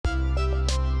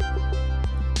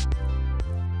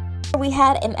We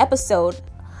had an episode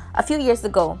a few years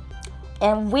ago,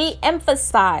 and we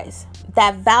emphasized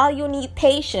that value needs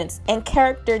patience and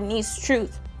character needs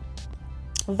truth.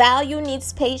 Value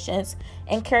needs patience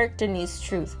and character needs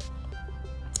truth.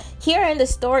 Here in the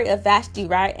story of Vashti,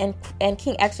 right, and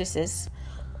King Xerxes,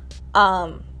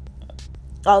 although,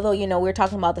 we're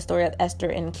talking about the story of Esther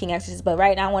and King Xerxes, but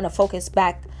right now I want to focus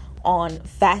back on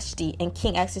Vashti and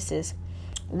King Xerxes.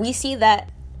 We see that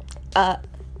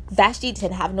Vashti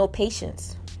didn't have no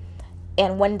patience.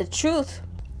 And when the truth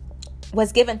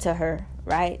was given to her,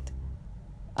 right?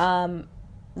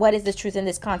 What is the truth in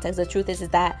this context? The truth is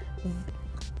that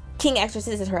King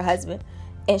Xerxes is her husband,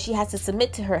 and she has to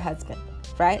submit to her husband,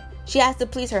 right? She has to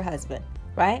please her husband,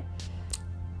 right?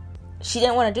 She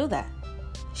didn't want to do that.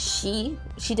 She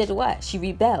did what? She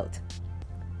rebelled.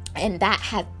 And that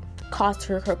had cost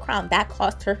her her crown. That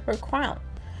cost her her crown.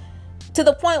 To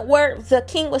the point where the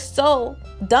king was so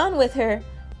done with her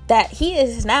that he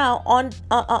is now on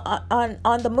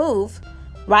the move,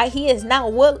 right? He is now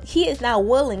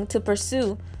willing to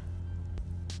pursue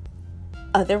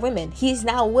other women. He's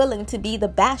now willing to be the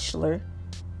bachelor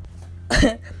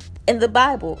in the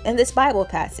Bible, in this Bible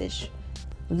passage,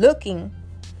 looking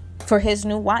for his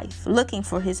new wife, looking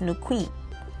for his new queen.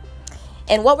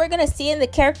 And what we're going to see in the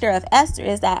character of Esther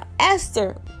is that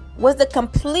Esther was the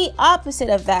complete opposite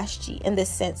of Vashti in this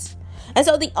sense. And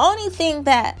so the only thing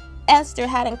that Esther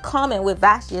had in common with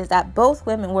Vashti is that both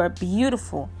women were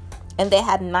beautiful and they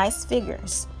had nice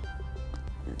figures.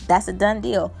 That's a done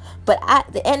deal. But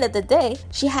at the end of the day,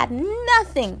 she had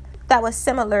nothing that was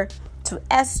similar to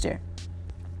Esther.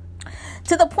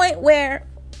 To the point where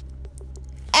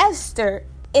Esther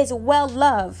is well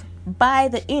loved by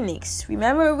the eunuchs.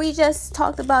 Remember, we just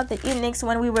talked about the eunuchs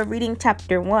when we were reading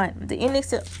chapter 1. The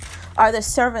eunuchs are the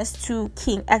servants to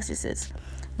King Xerxes.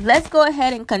 Let's go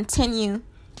ahead and continue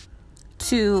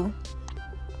to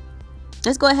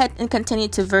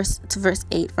verse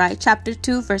 8, right? Chapter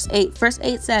 2, verse 8. Verse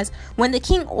 8 says, when the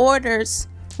king's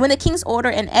order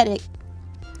and edict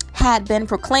had been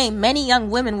proclaimed, many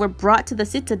young women were brought to the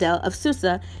citadel of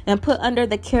Susa and put under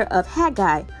the care of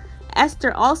Haggai.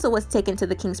 Esther also was taken to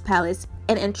the king's palace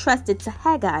and entrusted to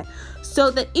Haggai.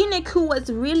 So the eunuch who was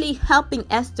really helping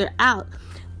Esther out,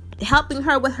 helping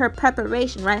her with her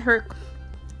preparation, right? Her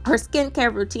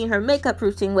skincare routine, her makeup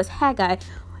routine was Haggai.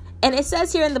 And it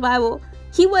says here in the Bible,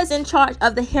 he was in charge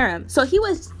of the harem. So he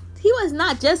was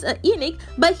not just an eunuch,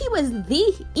 but he was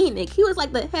the eunuch. He was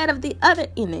like the head of the other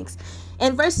eunuchs.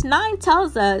 And verse 9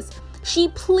 tells us she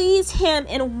pleased him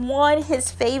and won his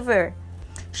favor.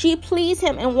 She pleased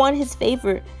him and won his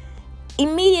favor.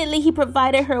 Immediately, he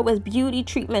provided her with beauty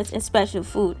treatments and special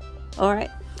food. All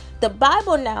right. The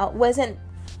Bible now wasn't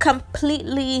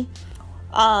completely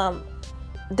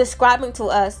describing to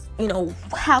us,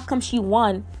 how come she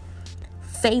won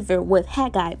favor with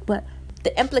Haggai. But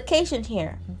the implication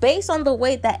here, based on the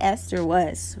way that Esther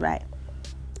was, right,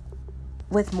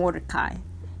 with Mordecai,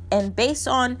 and based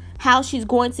on how she's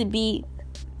going to be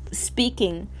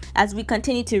speaking as we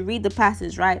continue to read the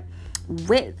passage, right,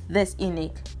 with this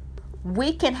eunuch,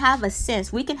 we can have a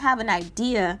sense, we can have an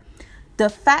idea. The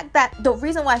fact that the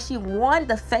reason why she won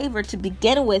the favor to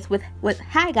begin with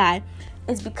Haggai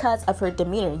is because of her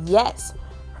demeanor. Yes,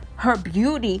 her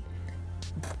beauty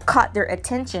caught their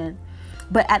attention,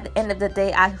 but at the end of the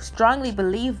day, I strongly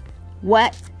believe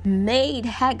what made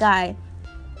Haggai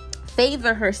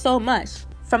favor her so much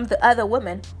from the other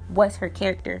women was her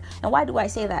character. And why do I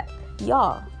say that?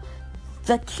 Y'all,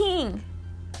 the king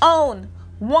owned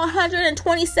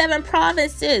 127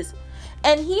 provinces,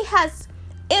 and he has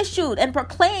issued and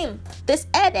proclaimed this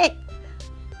edict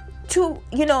to,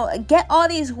 get all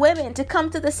these women to come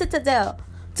to the citadel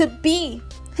to be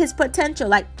his potential,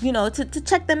 to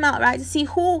check them out, right? To see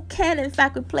who can in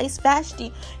fact replace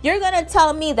Vashti. You're going to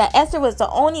tell me that Esther was the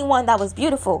only one that was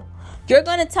beautiful. You're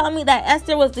going to tell me that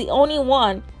Esther was the only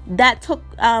one that took,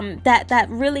 that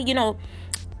really,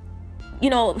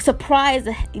 surprised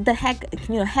the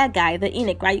Haggai, the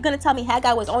eunuch, right? You're going to tell me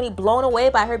Haggai was only blown away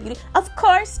by her beauty? Of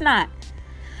course not.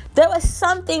 There was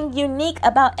something unique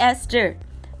about Esther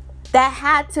that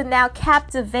had to now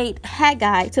captivate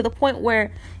Haggai to the point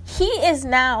where he is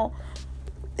now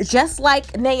just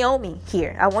like Naomi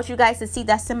here. I want you guys to see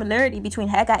that similarity between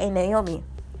Haggai and Naomi.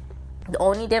 The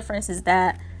only difference is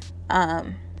that,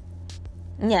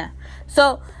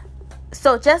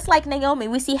 So just like Naomi,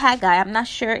 we see Haggai. I'm not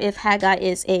sure if Haggai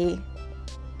is I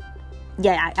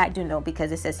do know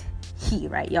because it says he,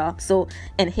 right, y'all? So,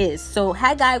 and his. So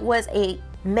Haggai was a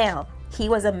male. He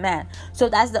was a man. So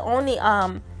that's the only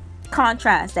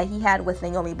contrast that he had with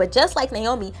Naomi. But just like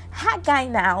Naomi, Haggai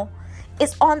now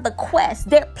is on the quest.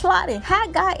 They're plotting.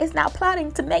 Haggai is now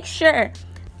plotting to make sure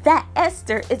that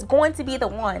Esther is going to be the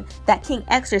one that King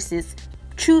Xerxes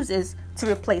chooses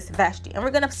to replace Vashti. And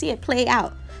we're going to see it play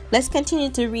out. Let's continue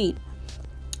to read.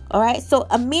 All right. So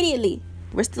immediately,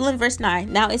 we're still in verse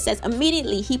 9. Now it says,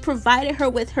 immediately he provided her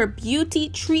with her beauty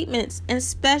treatments and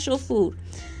special food.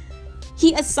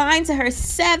 He assigned to her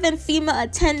 7 female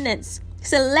attendants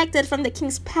selected from the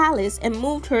king's palace and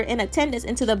moved her in attendance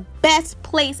into the best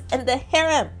place in the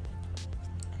harem.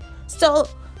 So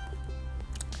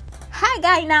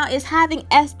Haggai now is having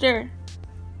Esther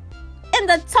in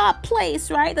the top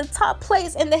place, right? The top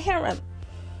place in the harem.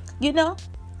 You know?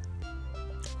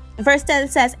 Verse 10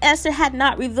 says, Esther had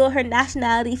not revealed her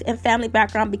nationality and family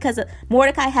background because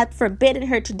Mordecai had forbidden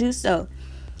her to do so.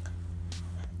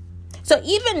 So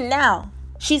even now,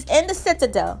 she's in the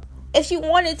citadel. If she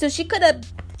wanted to, she could have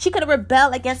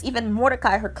rebelled against even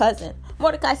Mordecai, her cousin.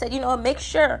 Mordecai said, make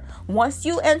sure once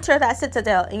you enter that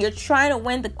citadel and you're trying to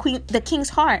win the king's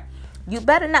heart, you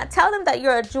better not tell him that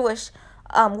you're a Jewish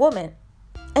woman.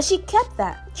 And she kept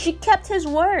that. She kept his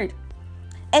word.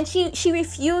 And she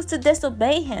refused to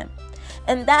disobey him.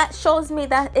 And that shows me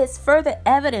that it's further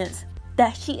evidence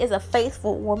that she is a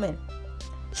faithful woman.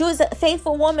 She was a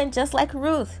faithful woman just like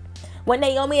Ruth. When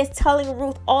Naomi is telling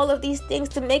Ruth all of these things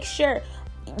to make sure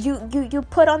you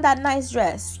put on that nice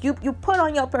dress, you put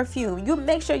on your perfume, you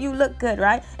make sure you look good,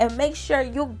 right? And make sure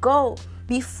you go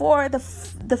before the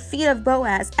feet of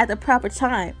Boaz at the proper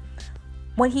time,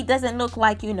 when he doesn't look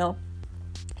like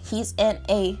he's in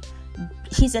a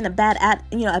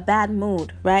bad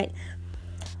mood, right?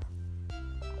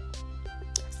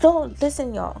 So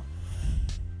listen, y'all.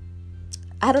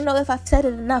 I don't know if I've said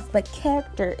it enough, but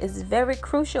character is very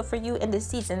crucial for you in this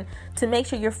season, to make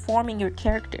sure you're forming your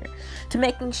character, to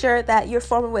making sure that you're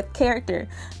forming with character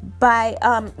by,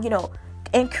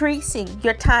 increasing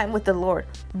your time with the Lord,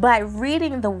 by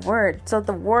reading the word so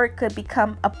the word could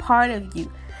become a part of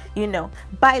you,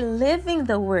 by living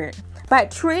the word, by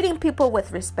treating people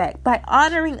with respect, by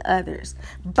honoring others,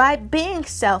 by being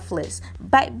selfless,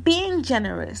 by being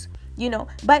generous,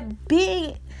 by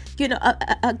being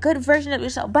a good version of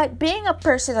yourself, by being a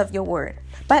person of your word,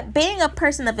 by being a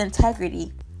person of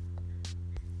integrity.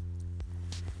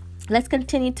 Let's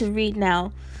continue to read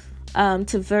now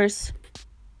to verse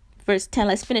 10.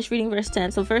 Let's finish reading verse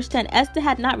 10. So verse 10, Esther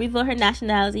had not revealed her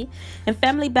nationality and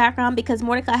family background because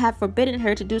Mordecai had forbidden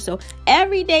her to do so.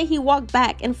 Every day he walked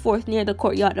back and forth near the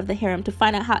courtyard of the harem to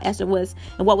find out how Esther was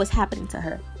and what was happening to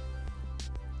her.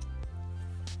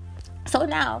 So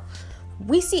now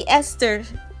we see Esther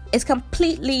is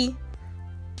completely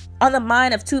on the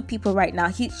mind of two people right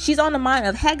now. She's on the mind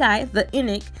of Haggai, the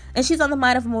eunuch, and she's on the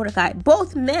mind of Mordecai.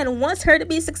 Both men wants her to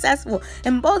be successful,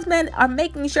 and both men are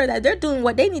making sure that they're doing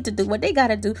what they need to do, what they got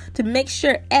to do to make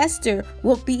sure Esther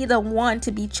will be the one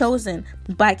to be chosen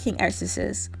by King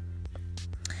Xerxes.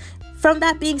 From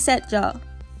that being said, y'all,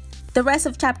 the rest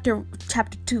of chapter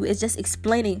 2 is just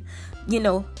explaining,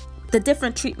 the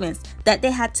different treatments that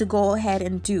they had to go ahead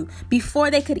and do before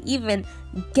they could even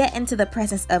get into the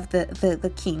presence of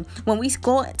the king. When we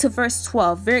go to verse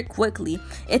 12 very quickly,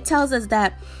 it tells us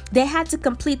that they had to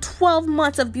complete 12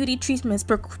 months of beauty treatments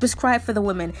prescribed for the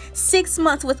women, 6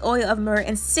 months with oil of myrrh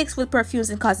and 6 with perfumes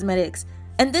and cosmetics.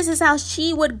 And this is how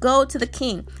she would go to the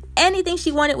king. Anything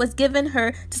she wanted was given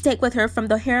her to take with her from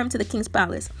the harem to the king's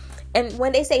palace. And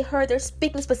when they say her, they're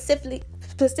speaking specifically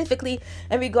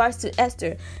in regards to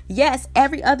Esther. Yes,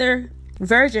 every other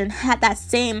virgin had that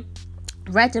same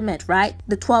regiment, right?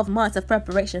 The 12 months of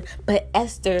preparation. But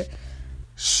Esther,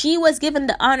 she was given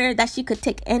the honor that she could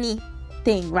take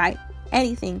anything, right?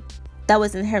 Anything that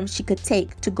was in her, she could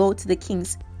take to go to the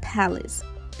king's palace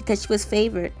because she was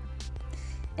favored.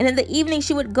 And in the evening,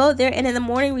 she would go there, and in the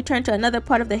morning, return to another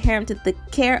part of the harem to the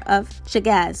care of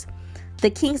Shagaz, the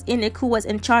king's eunuch who was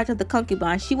in charge of the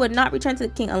concubine. She would not return to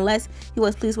the king unless he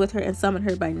was pleased with her and summoned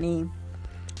her by name.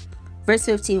 Verse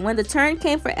 15, when the turn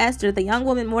came for Esther, the young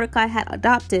woman Mordecai had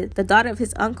adopted, the daughter of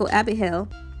his uncle Abihail,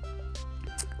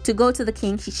 to go to the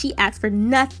king, she asked for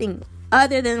nothing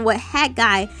other than what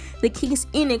Haggai, the king's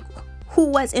eunuch who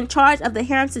was in charge of the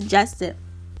harem, suggested.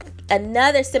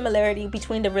 Another similarity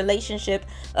between the relationship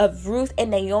of Ruth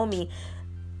and Naomi.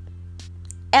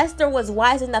 Esther was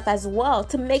wise enough as well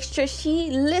to make sure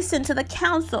she listened to the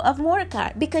counsel of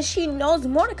Mordecai, because she knows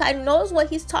Mordecai knows what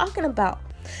he's talking about.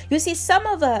 You see, some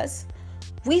of us,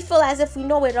 we feel as if we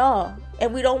know it all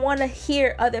and we don't want to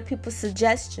hear other people's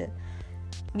suggestion.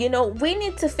 We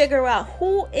need to figure out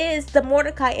who is the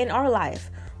Mordecai in our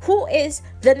life, who is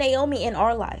the Naomi in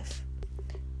our life.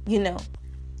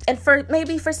 And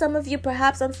for some of you,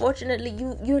 perhaps unfortunately,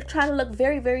 you're trying to look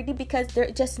very, very deep because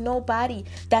there's just nobody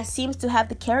that seems to have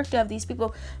the character of these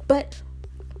people. But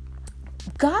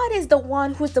God is the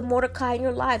one who's the Mordecai in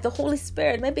your life, the Holy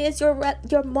Spirit. Maybe it's your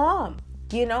mom,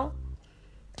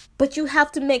 But you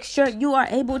have to make sure you are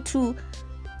able to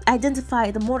identify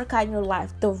the Mordecai in your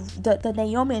life, the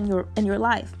Naomi in your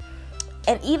life.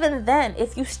 And even then,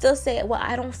 if you still say, well,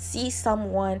 I don't see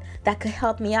someone that could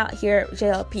help me out here,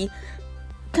 JLP,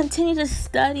 continue to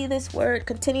study this word,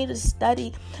 continue to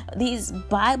study these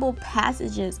Bible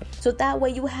passages, so that way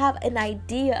you have an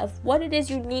idea of what it is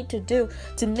you need to do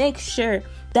to make sure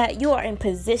that you are in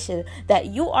position, that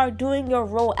you are doing your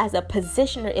role as a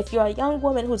positioner. If you're a young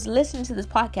woman who's listening to this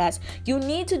podcast, you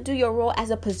need to do your role as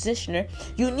a positioner.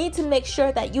 You need to make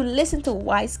sure that you listen to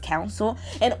wise counsel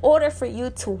in order for you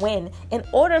to win, in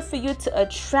order for you to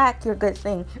attract your good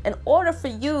thing, in order for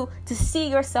you to see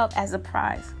yourself as a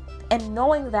prize. And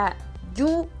knowing that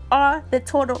you are the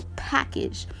total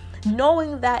package.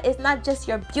 Knowing that it's not just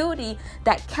your beauty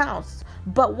that counts,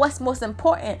 but what's most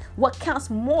important, what counts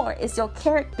more is your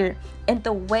character and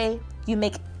the way you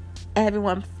make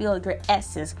everyone feel your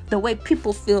essence, the way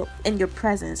people feel in your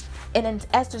presence. And in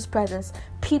Esther's presence,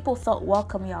 people felt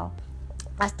welcome, y'all.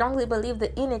 I strongly believe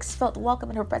the eunuchs felt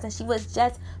welcome in her presence. She was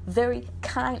just very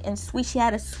kind and sweet. She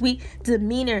had a sweet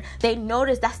demeanor. They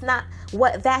noticed that's not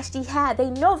what Vashti had. They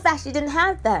know Vashti didn't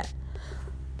have that.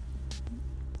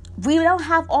 We don't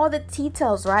have all the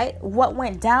details, right? What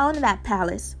went down in that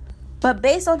palace. But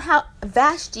based on how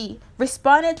Vashti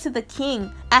responded to the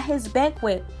king at his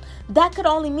banquet, that could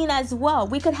only mean as well.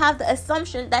 We could have the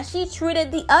assumption that she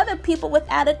treated the other people with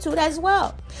attitude as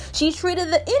well. She treated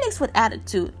the eunuchs with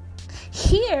attitude.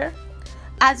 Here,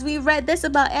 as we read this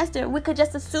about Esther, we could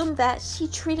just assume that she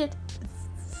treated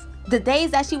the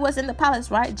days that she was in the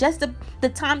palace, right? Just the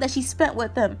time that she spent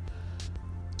with them.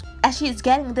 As she is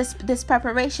getting this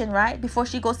preparation, right? Before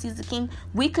she goes see the king,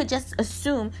 we could just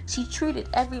assume she treated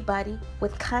everybody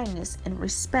with kindness and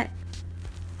respect.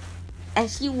 And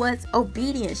she was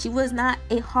obedient. She was not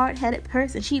a hard-headed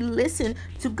person. She listened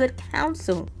to good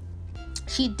counsel.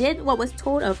 She did what was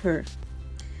told of her.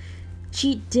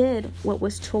 She did what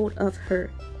was told of her.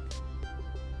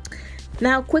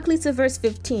 Now, quickly to verse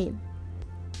 15.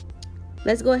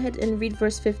 Let's go ahead and read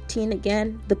verse 15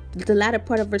 again. The latter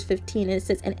part of verse 15. And it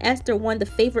says, and Esther won the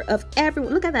favor of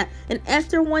everyone. Look at that. And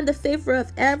Esther won the favor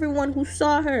of everyone who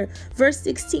saw her. Verse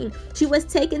 16. She was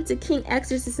taken to King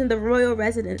Xerxes in the royal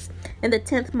residence in the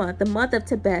 10th month, the month of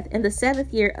Tebeth, in the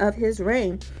 7th year of his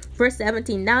reign. Verse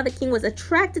 17, now the king was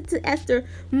attracted to Esther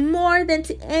more than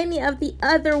to any of the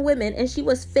other women, and she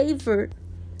was favored,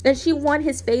 and she won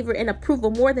his favor and approval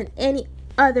more than any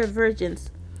other virgins.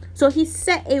 So he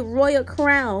set a royal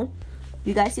crown.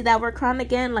 You guys see that word crown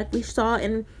again, like we saw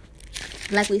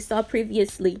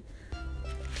previously.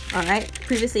 All right,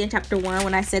 previously in chapter 1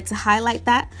 when I said to highlight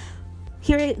that.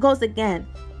 Here it goes again.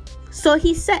 So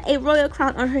he set a royal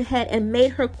crown on her head and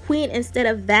made her queen instead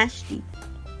of Vashti.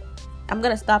 I'm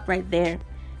going to stop right there.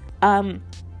 I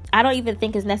don't even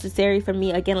think it's necessary for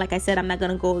me. Again, like I said, I'm not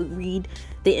going to go read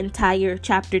the entire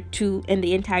chapter 2 and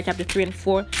the entire chapter 3 and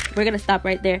 4. We're going to stop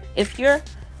right there. If you're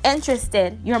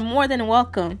interested, you're more than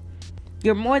welcome.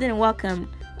 You're more than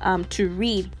welcome to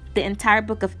read the entire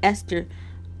book of Esther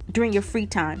during your free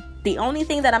time. The only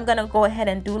thing that I'm going to go ahead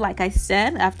and do, like I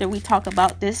said, after we talk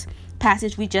about this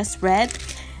passage we just read,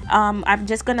 I'm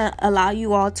just going to allow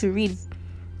you all to read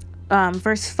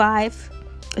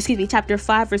chapter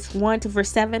 5, verse 1 to verse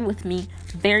 7 with me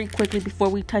very quickly before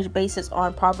we touch bases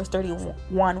on Proverbs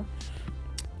 31,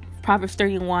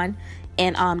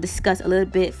 and discuss a little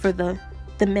bit for the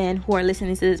men who are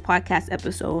listening to this podcast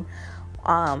episode,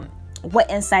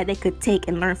 what insight they could take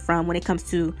and learn from when it comes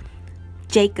to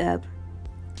Jacob,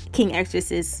 King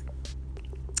Xerxes,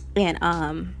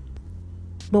 and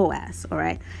Boaz. All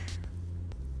right.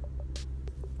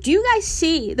 Do you guys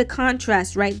see the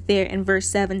contrast right there in verse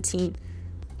 17?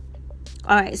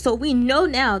 All right, so we know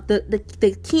now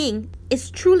the king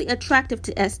is truly attractive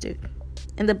to Esther.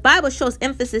 And the Bible shows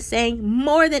emphasis saying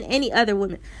more than any other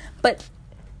woman. But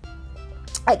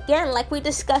again, like we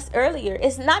discussed earlier,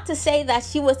 it's not to say that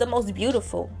she was the most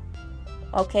beautiful.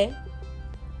 Okay?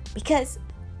 Because,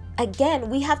 again,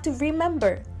 we have to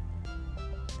remember,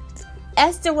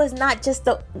 Esther was not just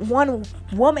the one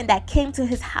woman that came to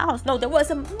his house. No, there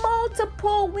was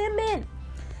multiple women.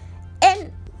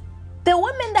 And the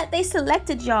women that they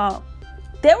selected, y'all,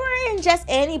 they weren't just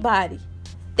anybody.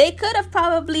 They could have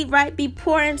probably, right, be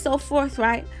poor and so forth,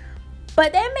 right?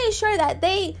 But they made sure that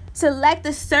they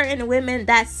selected certain women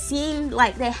that seemed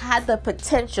like they had the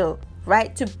potential,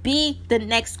 right, to be the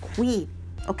next queen.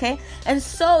 Okay? And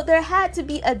so there had to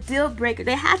be a deal breaker.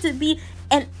 There had to be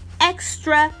an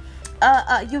extra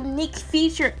unique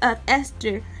feature of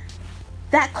Esther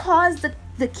that caused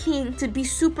the king to be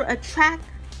super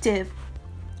attracted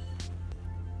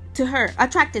to her.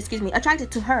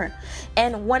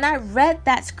 And when I read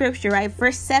that scripture, right,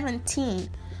 verse 17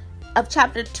 of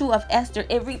chapter 2 of Esther,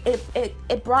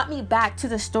 it brought me back to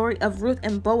the story of Ruth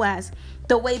and Boaz,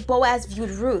 the way Boaz viewed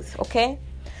Ruth, okay?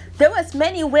 There was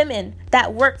many women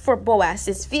that worked for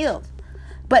Boaz's field,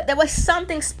 but there was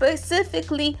something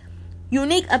specifically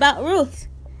unique about Ruth.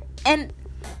 And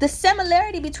the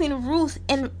similarity between Ruth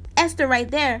and Esther right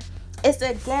there is,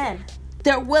 again,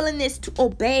 their willingness to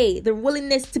obey, their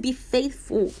willingness to be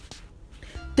faithful,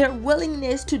 their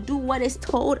willingness to do what is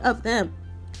told of them.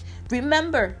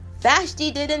 Remember,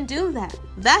 Vashti didn't do that.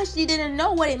 Vashti didn't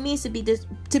know what it means to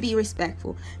be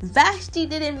respectful. Vashti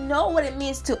didn't know what it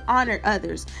means to honor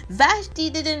others. Vashti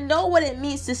didn't know what it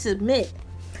means to submit.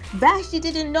 Vashti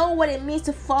didn't know what it means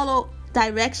to follow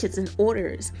directions and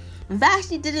orders.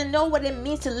 Vashti didn't know what it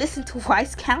means to listen to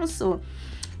wise counsel.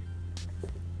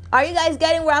 Are you guys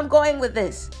getting where I'm going with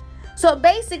this? So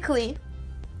basically,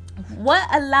 what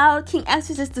allowed King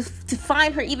Xerxes to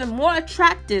find her even more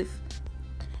attractive,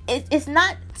 it's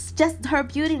not just her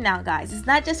beauty now, guys. It's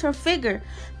not just her figure,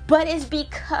 but it's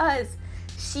because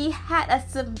she had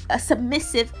a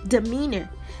submissive demeanor.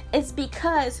 It's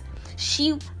because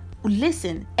she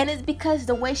listened, and it's because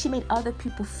the way she made other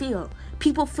people feel.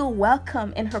 People feel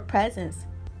welcome in her presence.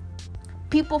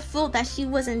 People feel that she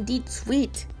was indeed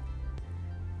sweet.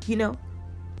 You know,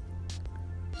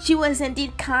 she was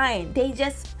indeed kind. They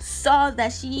just saw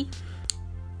that she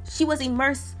was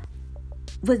immersed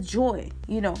with joy.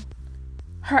 You know,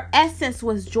 her essence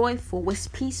was joyful, was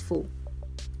peaceful,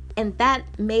 and that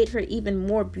made her even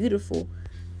more beautiful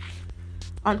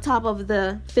on top of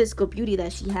the physical beauty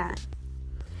that she had.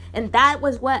 And that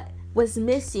was what was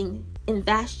missing in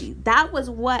Vashti. That was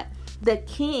what the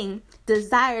king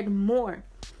desired more.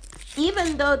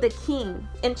 Even though the king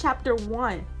in chapter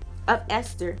 1 of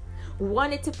Esther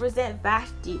wanted to present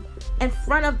Vashti in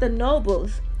front of the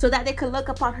nobles so that they could look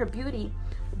upon her beauty,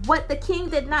 what the king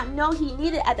did not know he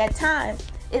needed at that time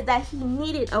is that he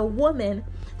needed a woman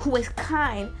who is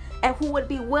kind and who would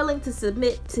be willing to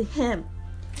submit to him.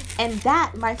 And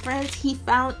that, my friends, he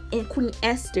found in Queen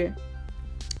Esther.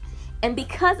 And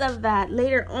because of that,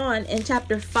 later on in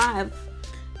chapter 5,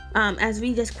 as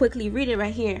we just quickly read it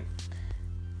right here,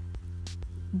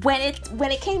 when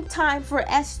it came time for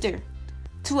Esther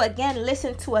to again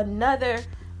listen to another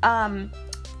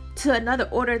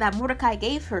order that Mordecai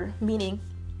gave her, meaning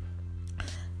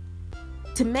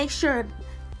to make sure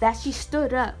that she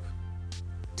stood up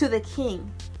to the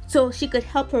king so she could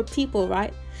help her people,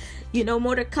 right? You know,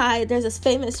 Mordecai, there's this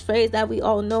famous phrase that we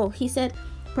all know. He said,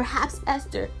 perhaps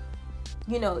Esther,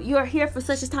 you know, you are here for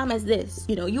such a time as this.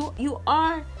 You know, you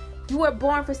were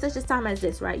born for such a time as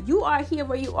this, right? You are here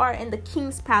where you are in the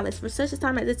king's palace for such a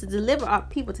time as this, to deliver our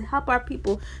people, to help our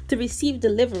people to receive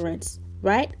deliverance,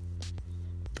 right?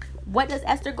 What does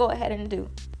Esther go ahead and do?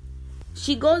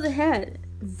 She goes ahead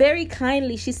very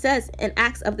kindly, she says, and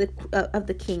asks of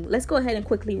the king. Let's go ahead and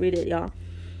quickly read it, y'all.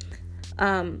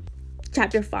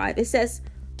 Chapter 5. It says,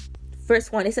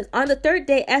 verse 1. It says, on the third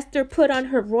day, Esther put on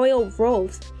her royal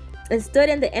robes and stood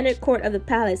in the inner court of the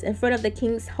palace in front of the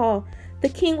king's hall. The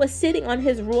king was sitting on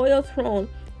his royal throne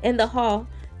in the hall,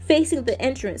 facing the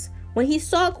entrance. When he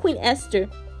saw Queen Esther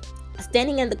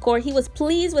standing in the court, he was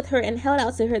pleased with her and held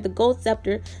out to her the gold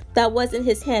scepter that was in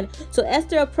his hand. So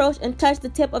Esther approached and touched the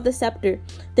tip of the scepter.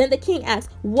 Then the king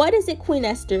asked, what is it, Queen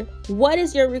Esther? What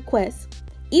is your request?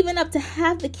 Even up to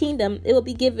half the kingdom, it will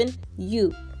be given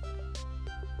you.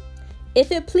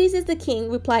 If it pleases the king,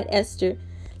 replied Esther,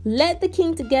 let the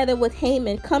king together with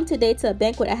Haman come today to a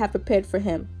banquet I have prepared for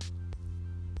him.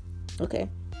 Okay,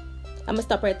 I'm going to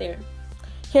stop right there.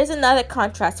 Here's another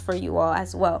contrast for you all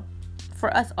as well.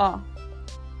 For us all.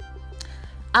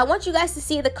 I want you guys to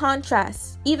see the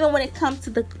contrast, even when it comes to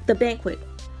the banquet.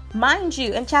 Mind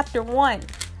you, in chapter 1,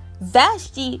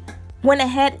 Vashti went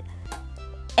ahead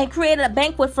and created a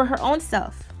banquet for her own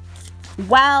self,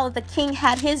 while the king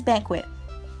had his banquet.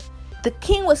 The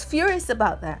king was furious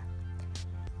about that.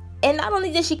 And not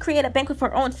only did she create a banquet for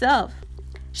her own self,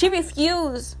 she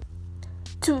refused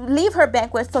to leave her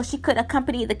banquet so she could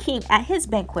accompany the king at his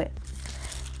banquet.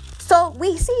 So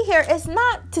we see here, it's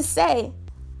not to say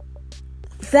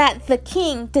that the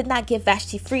king did not give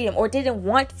Vashti freedom or didn't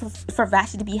want for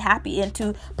Vashti to be happy and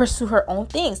to pursue her own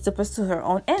things, to pursue her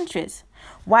own interests.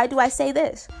 Why do I say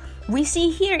this? We see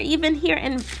here, even here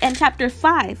in chapter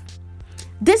 5,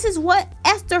 this is what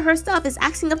Esther herself is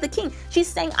asking of the king. She's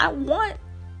saying, I want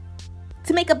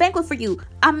to make a banquet for you.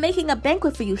 I'm making a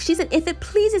banquet for you. She said, if it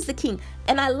pleases the king.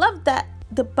 And I love that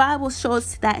the Bible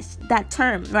shows that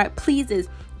term, right? Pleases.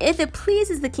 If it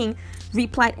pleases the king,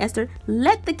 replied Esther,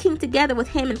 let the king together with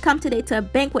Haman come today to a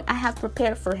banquet I have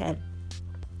prepared for him.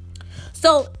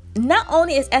 So not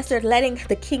only is Esther letting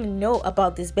the king know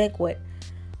about this banquet,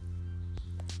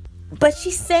 but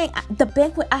she's saying the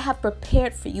banquet I have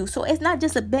prepared for you. So it's not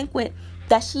just a banquet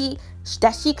that she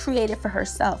created for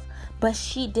herself, but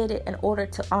she did it in order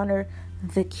to honor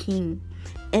the king.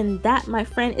 And that, my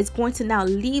friend, is going to now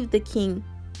leave the king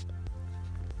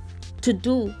to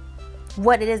do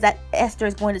what it is that Esther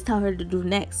is going to tell her to do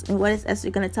next. And what is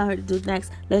Esther going to tell her to do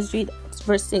next? Let's read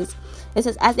verse 6. It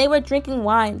says, as they were drinking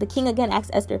wine, the king again asked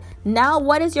Esther, now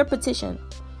what is your petition?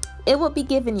 It will be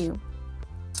given you.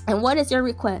 And what is your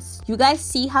request? You guys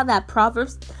see how that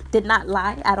Proverbs did not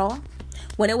lie at all?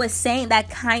 When it was saying that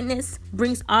kindness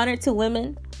brings honor to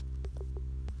women,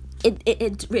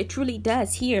 it truly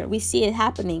does. Here we see it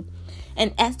happening.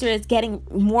 And Esther is getting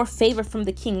more favor from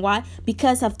the king. Why?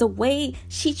 Because of the way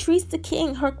she treats the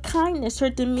king, her kindness,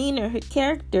 her demeanor, her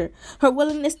character, her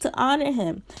willingness to honor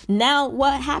him. Now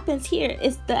what happens here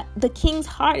is that the king's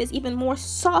heart is even more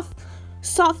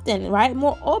softened, right?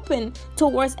 More open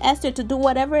towards Esther to do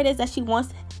whatever it is that she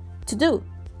wants to do,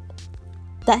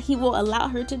 that he will allow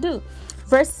her to do.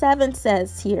 Verse 7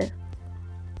 says here,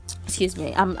 excuse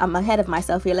me, I'm ahead of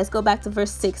myself here. Let's go back to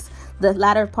verse 6, the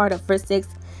latter part of verse 6.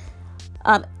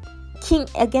 King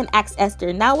again asks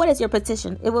Esther, now what is your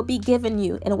petition? It will be given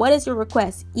you. And what is your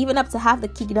request? Even up to half the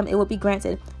kingdom, it will be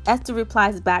granted. Esther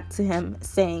replies back to him,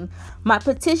 saying, my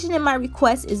petition and my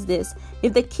request is this.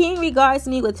 If the king regards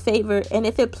me with favor, and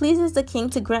if it pleases the king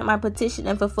to grant my petition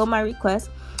and fulfill my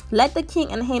request, let the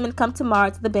king and Haman come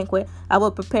tomorrow to the banquet. I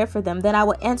will prepare for them. Then I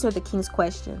will answer the king's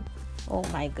question. Oh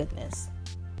my goodness.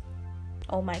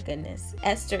 Oh my goodness.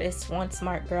 Esther is one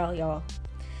smart girl, y'all.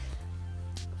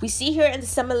 We see here in the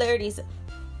similarities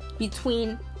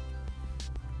between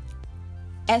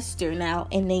Esther now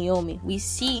and Naomi. We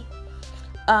see,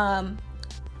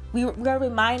 we are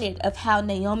reminded of how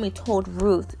Naomi told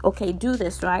Ruth, okay, do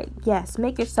this, right? Yes,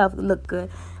 make yourself look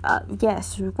good.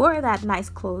 Yes, wear that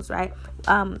nice clothes, right?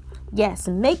 Yes,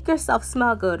 make yourself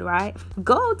smell good, right?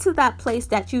 Go to that place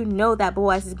that you know that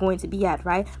Boaz is going to be at,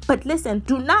 right? But listen,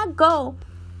 do not go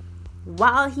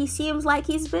while he seems like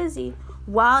he's busy,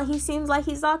 while he seems like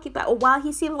he's occupied, or while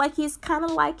he seems like he's kind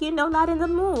of like, not in the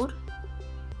mood.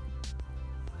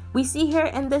 We see here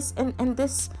in this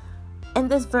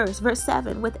verse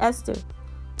 7 with Esther.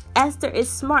 Esther is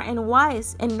smart and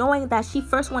wise in knowing that she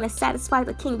first wants to satisfy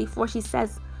the king before she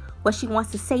says what she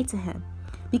wants to say to him.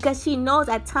 Because she knows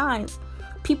at times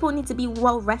people need to be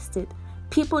well rested.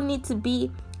 People need to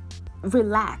be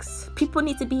relaxed. People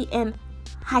need to be in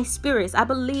high spirits. I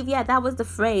believe, that was the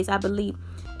phrase, I believe,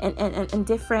 and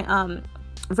different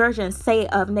versions say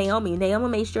of Naomi. Naomi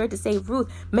made sure to say Ruth,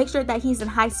 make sure that he's in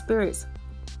high spirits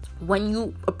when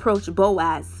you approach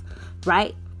Boaz,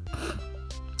 right?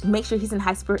 Make sure he's in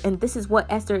high spirit. And this is what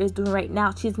Esther is doing right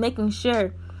now. She's making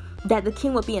sure that the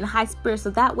king will be in high spirits,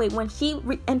 so that way when she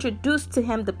introduced to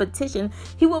him the petition,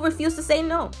 he will refuse to say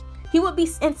no. He will be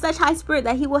in such high spirit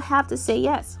that he will have to say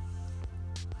yes.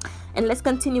 And let's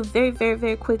continue very, very,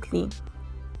 very quickly.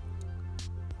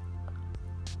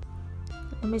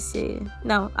 Let me see.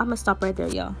 No, I'm gonna stop right there,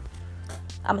 y'all.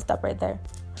 I'm gonna stop right there.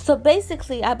 So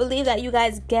basically, I believe that you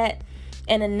guys get,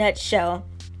 in a nutshell,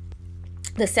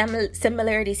 the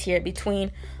similarities here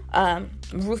between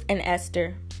Ruth and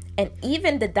Esther, and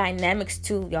even the dynamics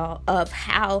too, y'all, of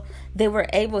how they were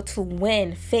able to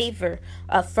win favor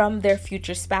from their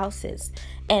future spouses.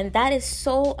 And that is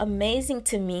so amazing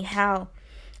to me, how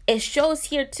it shows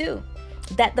here too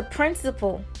that the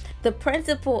principle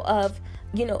of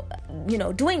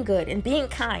doing good and being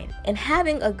kind and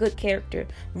having a good character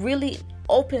really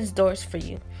opens doors for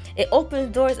you. It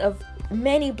opens doors of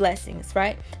many blessings,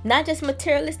 right? Not just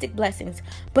materialistic blessings,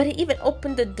 but it even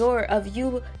opened the door of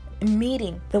you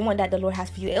meeting the one that the Lord has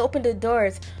for you. It opened the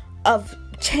doors of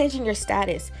changing your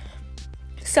status.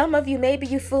 Some of you, maybe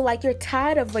you feel like you're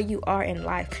tired of where you are in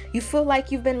life. You feel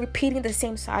like you've been repeating the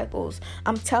same cycles.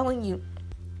 I'm telling you,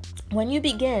 when you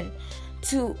begin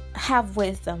to have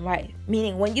wisdom, right?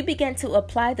 Meaning when you begin to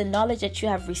apply the knowledge that you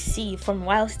have received from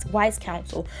wise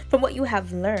counsel, from what you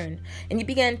have learned, and you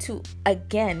begin to,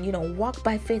 again, walk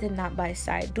by faith and not by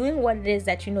sight, doing what it is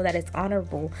that you know that is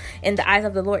honorable in the eyes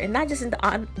of the Lord, and not just in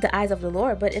the eyes of the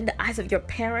Lord, but in the eyes of your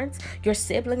parents, your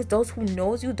siblings, those who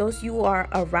knows you, those you are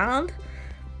around.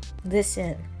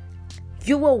 Listen,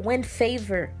 you will win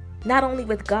favor, not only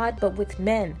with God, but with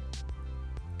men.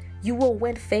 You will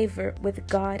win favor with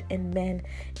God and men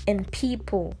and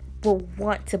people will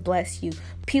want to bless you.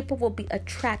 People will be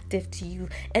attractive to you,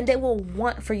 and they will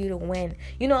want for you to win.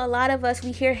 You know, a lot of us,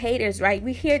 we hear haters, right?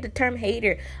 We hear the term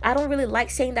hater. I don't really like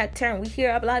saying that term. We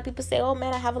hear a lot of people say, oh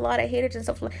man, I have a lot of haters and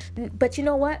stuff like that. But you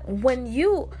know what? When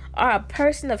you are a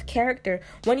person of character,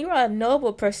 when you are a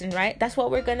noble person, right? That's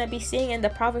what we're going to be seeing in the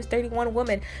Proverbs 31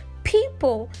 woman.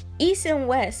 People, east and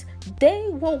west, they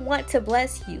will want to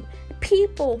bless you.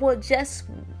 People will just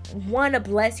want to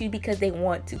bless you because they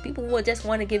want to. People will just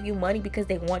want to give you money because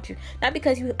they want you, not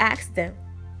because you ask them.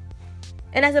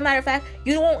 And as a matter of fact,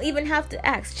 you don't even have to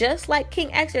ask. Just like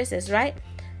King Esther says, right?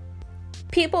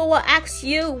 People will ask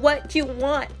you what you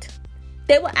want.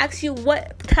 They will ask you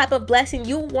what type of blessing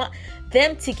you want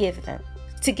them to give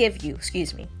you,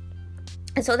 excuse me.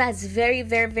 And so that's very,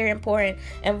 very, very important.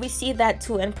 And we see that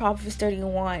too in Proverbs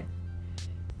 31.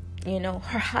 You know,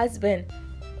 her husband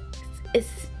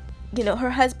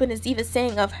is even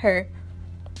saying of her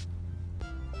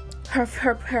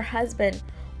husband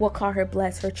will call her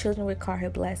blessed. Her children will call her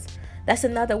blessed. That's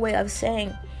another way of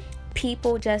saying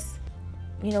people just,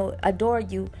 adore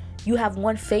you. You have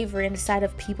one favor in the sight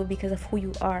of people because of who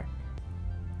you are.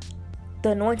 The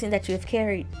anointing that you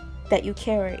carry,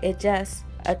 it just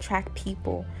attract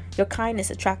people. Your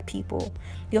kindness attract people.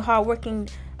 Your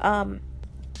hardworkingness,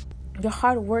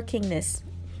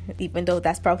 even though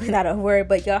that's probably not a word,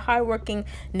 but your hardworking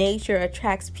nature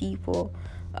attracts people.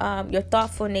 Your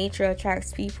thoughtful nature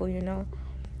attracts people,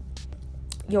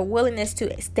 Your willingness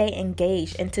to stay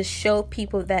engaged and to show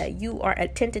people that you are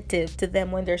attentive to them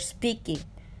when they're speaking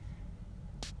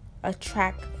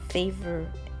attract favor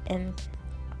and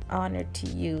honor to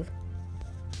you.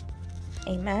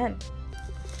 Amen.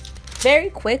 Very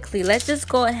quickly, let's just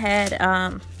go ahead,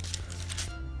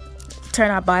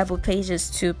 turn our Bible pages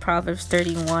to Proverbs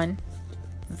 31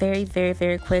 very, very,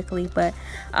 very quickly. But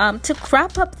to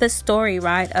wrap up the story,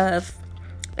 right, of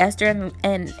Esther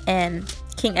and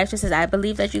King Xerxes, I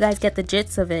believe that you guys get the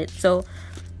gist of it. So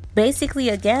basically,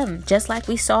 again, just like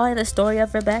we saw in the story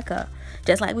of Rebecca,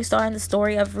 just like we saw in the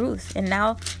story of Ruth, and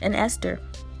now in Esther,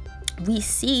 we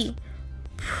see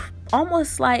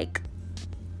almost like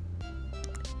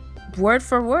word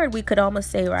for word, we could almost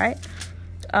say, right?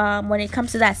 When it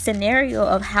comes to that scenario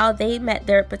of how they met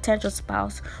their potential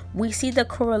spouse, we see the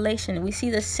correlation. We see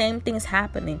the same things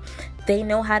happening. They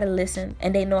know how to listen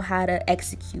and they know how to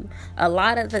execute. A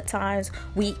lot of the times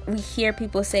we hear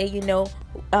people say,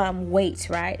 wait,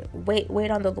 right?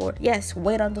 Wait on the Lord. Yes,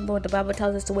 wait on the Lord. The Bible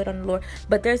tells us to wait on the Lord.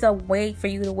 But there's a way for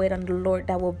you to wait on the Lord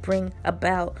that will bring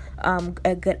about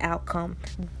a good outcome.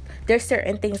 There's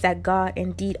certain things that God,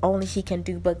 indeed, only He can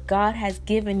do. But God has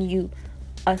given you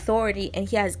authority and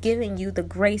He has given you the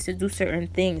grace to do certain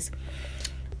things.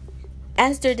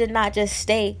 Esther did not just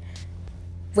stay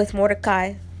with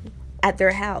Mordecai at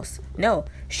their house. No,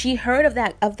 she heard of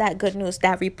that good news,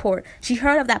 that report. She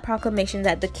heard of that proclamation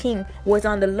that the king was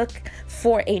on the look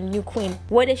for a new queen.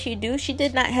 What did she do? She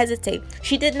did not hesitate.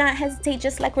 She did not hesitate,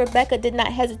 just like Rebecca did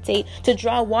not hesitate to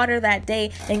draw water that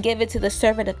day and give it to the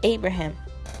servant of Abraham.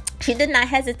 She did not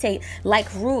hesitate, like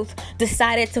Ruth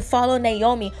decided to follow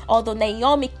Naomi, although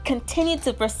Naomi continued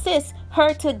to persist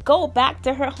her to go back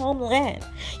to her homeland.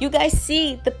 You guys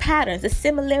see the patterns, the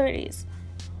similarities.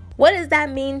 What does that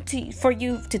mean for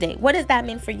you today? What does that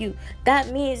mean for you?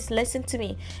 That means, listen to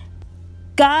me,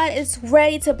 God is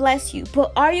ready to bless you,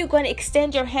 but are you going to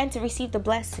extend your hand to receive the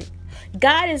blessing?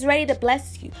 God is ready to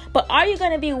bless you, but are you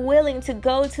going to be willing to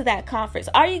go to that conference?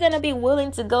 Are you going to be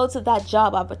willing to go to that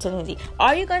job opportunity?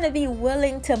 Are you going to be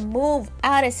willing to move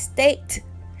out of state?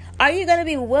 Are you going to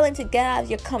be willing to get out of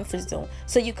your comfort zone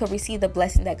so you can receive the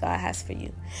blessing that God has for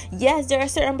you? Yes, there are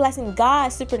certain blessings God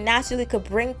supernaturally could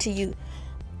bring to you,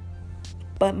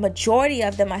 but majority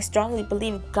of them, I strongly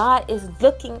believe, God is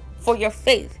looking for your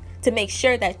faith to make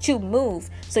sure that you move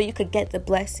so you could get the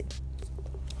blessing.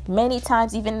 Many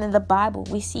times, even in the Bible,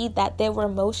 we see that there were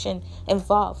emotion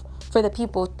involved for the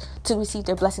people to receive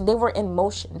their blessing. They were in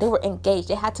motion. They were engaged.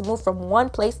 They had to move from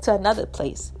one place to another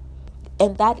place.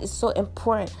 And that is so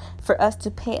important for us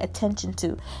to pay attention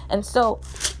to. And so,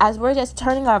 as we're just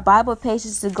turning our Bible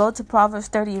pages to go to Proverbs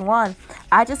 31,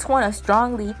 I just want to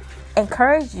strongly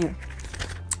encourage you.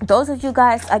 Those of you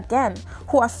guys, again,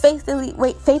 who are faithfully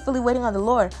waiting on the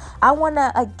Lord, I want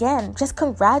to, again, just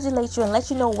congratulate you and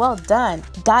let you know, well done.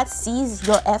 God sees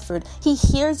your effort. He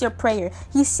hears your prayer.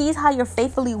 He sees how you're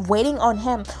faithfully waiting on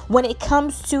Him when it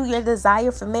comes to your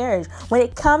desire for marriage, when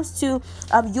it comes to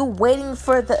you waiting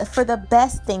for the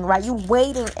best thing, right? You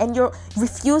waiting and you're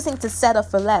refusing to settle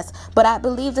for less. But I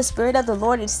believe the Spirit of the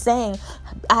Lord is saying,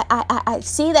 I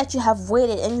see that you have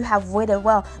waited and you have waited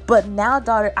well. But now,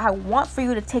 daughter, I want for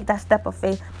you to take that step of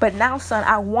faith. But now, son, son,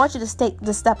 I want you to take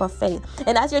the step of faith.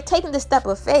 And as you're taking the step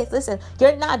of faith, listen,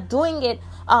 you're not doing it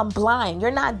blind.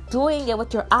 You're not doing it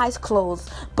with your eyes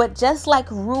closed. But just like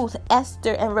Ruth,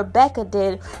 Esther, and Rebecca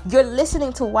did, you're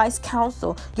listening to wise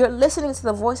counsel. You're listening to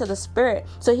the voice of the Spirit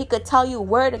so he could tell you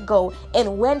where to go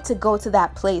and when to go to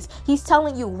that place. He's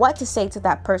telling you what to say to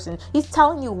that person. He's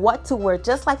telling you what to wear,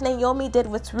 just like Naomi did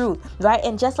with Ruth, right?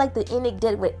 And just like the eunuch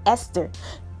did with Esther.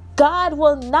 God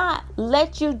will not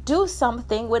let you do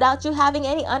something without you having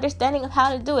any understanding of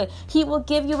how to do it. He will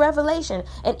give you revelation.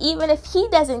 And even if he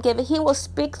doesn't give it, he will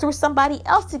speak through somebody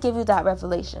else to give you that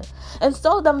revelation. And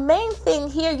so the main thing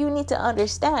here, you need to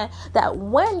understand that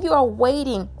when you are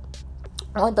waiting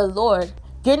on the Lord,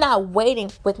 you're not waiting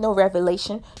with no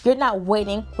revelation. You're not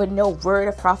waiting with no word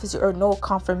of prophecy or no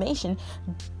confirmation.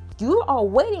 You are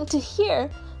waiting to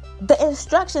hear the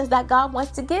instructions that God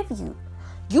wants to give you.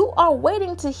 You are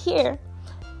waiting to hear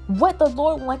what the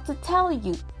Lord wants to tell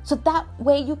you. So that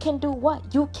way you can do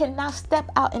what? You can now step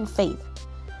out in faith.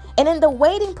 And in the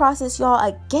waiting process, y'all,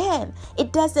 again,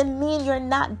 it doesn't mean you're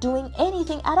not doing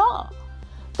anything at all.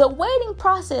 The waiting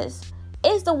process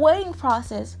is the waiting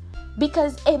process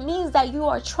because it means that you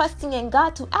are trusting in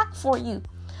God to act for you.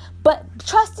 But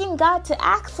trusting God to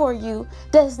act for you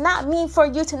does not mean for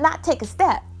you to not take a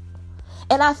step.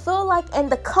 And I feel like in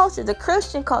the culture, the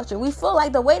Christian culture, we feel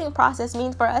like the waiting process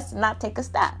means for us to not take a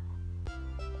step.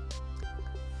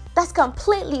 That's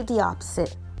completely the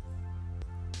opposite.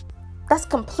 That's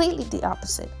completely the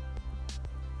opposite.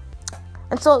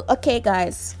 And so, okay,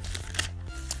 guys.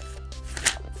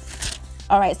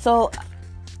 All right, so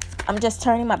I'm just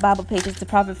turning my Bible pages to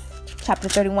Proverbs chapter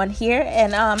 31 here.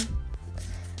 And I'm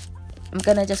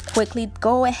going to just quickly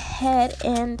go ahead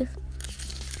and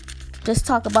just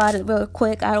talk about it real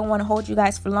quick. I don't want to hold you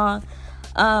guys for long.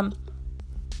 But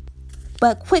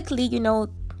quickly,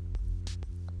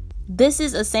 this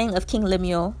is a saying of King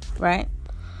Lemuel, right?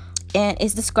 And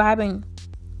it's describing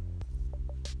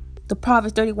the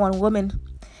Proverbs 31 woman.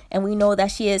 And we know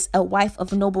that she is a wife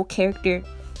of noble character.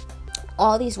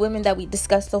 All these women that we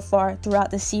discussed so far throughout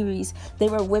the series, they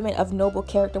were women of noble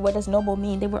character. What does noble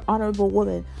mean? They were honorable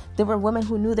women. They were women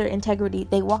who knew their integrity.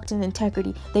 They walked in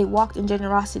integrity. They walked in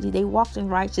generosity. They walked in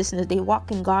righteousness. They walked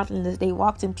in godliness. They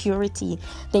walked in purity.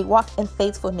 They walked in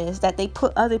faithfulness, that they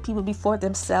put other people before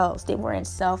themselves. They weren't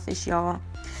selfish, y'all.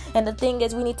 And the thing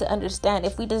is, we need to understand,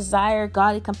 if we desire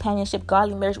godly companionship,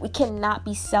 godly marriage, we cannot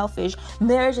be selfish.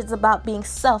 Marriage is about being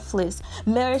selfless.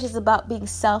 Marriage is about being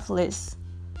selfless.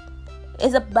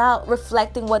 It's about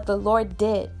reflecting what the Lord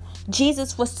did.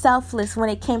 Jesus was selfless when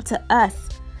it came to us.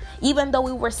 Even though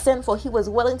we were sinful, he was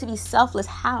willing to be selfless.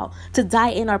 How? To die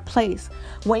in our place.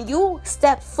 When you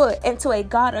step foot into a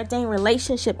God-ordained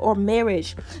relationship or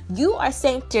marriage, you are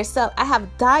saying to yourself, I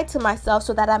have died to myself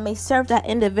so that I may serve that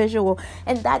individual.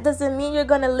 And that doesn't mean you're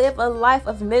going to live a life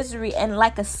of misery and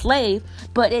like a slave,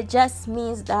 but it just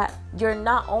means that you're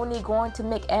not only going to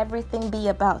make everything be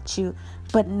about you,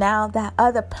 but now that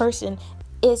other person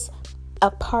is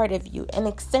a part of you, an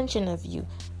extension of you.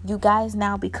 You guys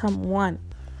now become one.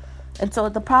 And so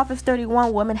the Proverbs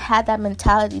 31 woman had that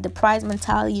mentality, the prize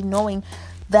mentality, knowing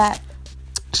that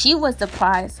she was the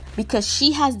prize because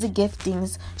she has the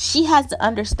giftings, she has the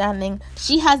understanding,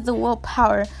 she has the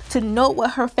willpower to know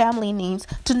what her family needs,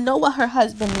 to know what her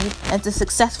husband needs, and to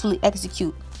successfully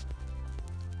execute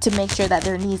to make sure that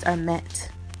their needs are met.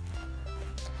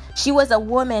 She was a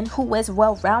woman who was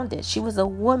well-rounded. She was a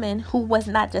woman who was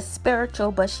not just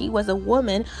spiritual, but she was a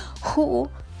woman who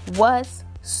was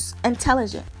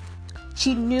intelligent.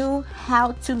 She knew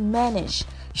how to manage.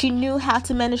 She knew how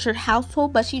to manage her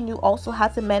household, but she knew also how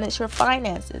to manage her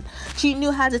finances. She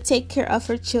knew how to take care of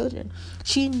her children.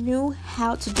 She knew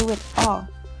how to do it all.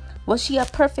 Was she a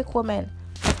perfect woman?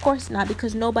 Of course not,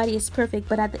 because nobody is perfect.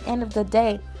 But at the end of the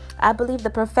day, I believe the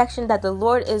perfection that the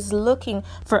Lord is looking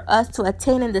for us to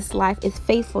attain in this life is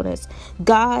faithfulness.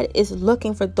 God is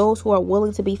looking for those who are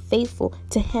willing to be faithful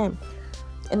to him.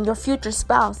 And your future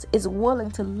spouse is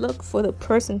willing to look for the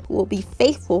person who will be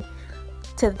faithful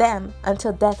to them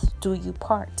until death do you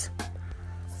part.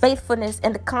 Faithfulness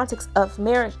in the context of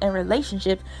marriage and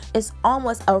relationship is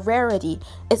almost a rarity.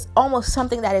 It's almost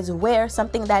something that is rare,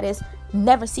 something that is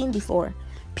never seen before.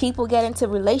 People get into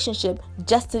relationship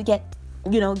just to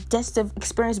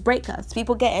experience breakups.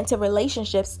 People get into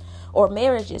relationships or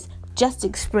marriages just to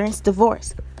experience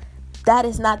divorce. That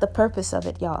is not the purpose of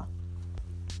it, y'all.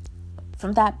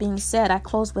 From that being said, I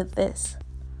close with this.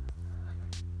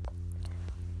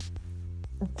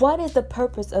 What is the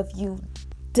purpose of you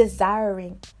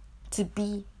desiring to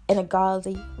be in a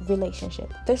godly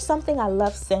relationship? There's something I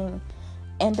love saying,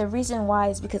 and the reason why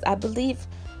is because I believe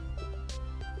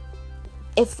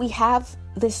if we have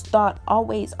this thought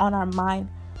always on our mind,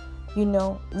 you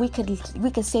know, we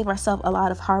could save ourselves a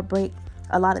lot of heartbreak,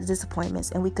 a lot of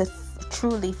disappointments, and we could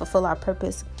truly fulfill our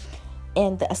purpose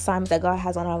and the assignment that God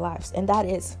has on our lives. And that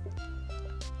is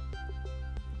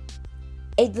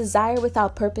a desire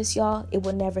without purpose, y'all. It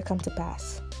will never come to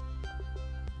pass.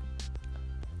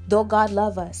 Though God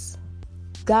love us,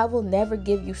 God will never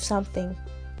give you something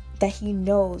that he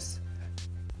knows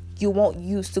you won't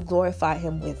use to glorify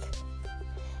him with.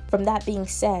 From that being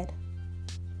said,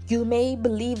 you may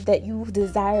believe that you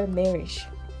desire marriage,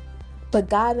 but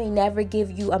God may never give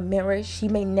you a marriage. He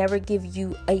may never give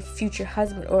you a future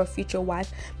husband or a future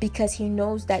wife, because he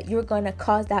knows that you're going to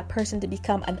cause that person to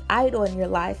become an idol in your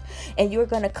life, and you're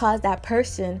going to cause that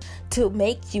person to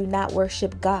make you not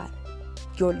worship God,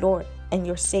 your Lord and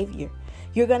your Savior.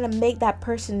 You're going to make that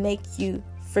person make you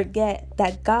forget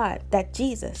that God, that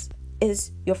Jesus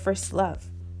is your first love.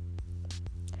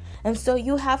 And so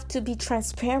you have to be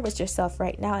transparent with yourself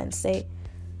right now and say,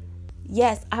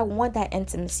 yes, I want that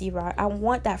intimacy, right? I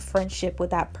want that friendship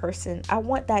with that person. I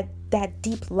want that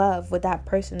deep love with that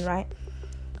person, right?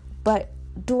 But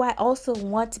do I also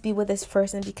want to be with this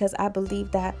person because I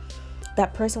believe that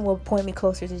that person will point me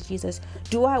closer to Jesus?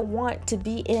 Do I want to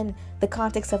be in the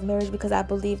context of marriage because I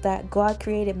believe that God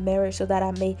created marriage so that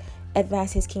I may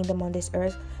advance his kingdom on this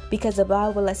earth? Because the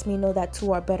Bible lets me know that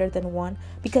two are better than one.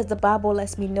 Because the Bible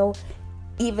lets me know,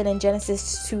 even in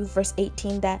Genesis 2 verse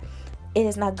 18, that it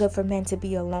is not good for men to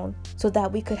be alone, so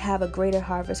that we could have a greater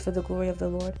harvest for the glory of the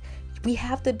Lord. We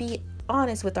have to be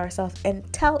honest with ourselves and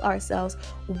tell ourselves,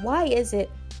 why is it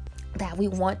that we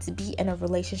want to be in a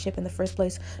relationship in the first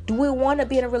place? Do we want to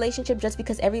be in a relationship just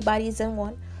because everybody's in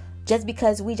one? Just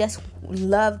because we just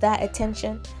love that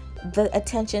attention? The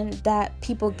attention that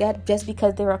people get just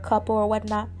because they're a couple or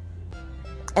whatnot?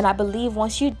 And I believe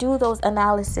once you do those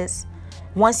analysis,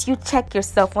 once you check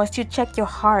yourself, once you check your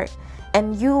heart,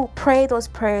 and you pray those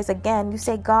prayers again, you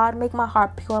say, God, make my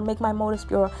heart pure, make my motives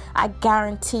pure. I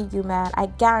guarantee you, man, I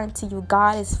guarantee you,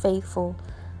 God is faithful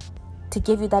to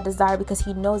give you that desire, because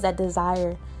he knows that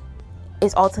desire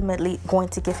is ultimately going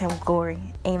to give him glory.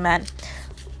 Amen.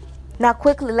 Now,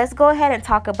 quickly, let's go ahead and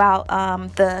talk about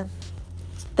the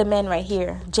men right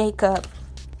here. Jacob,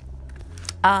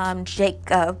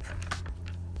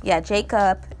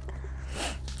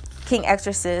 King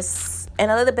Exorcist, and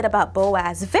a little bit about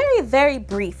Boaz. Very, very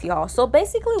brief, y'all. So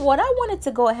basically what I wanted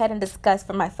to go ahead and discuss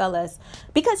for my fellas,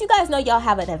 because you guys know y'all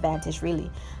have an advantage, really.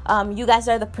 You guys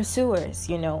are the pursuers,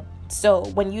 you know. So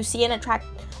when you see an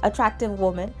attractive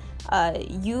woman,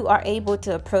 you are able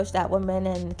to approach that woman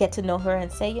and get to know her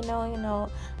and say, you know,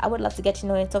 I would love to get to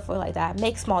know you and so forth like that.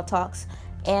 Make small talks,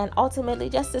 and ultimately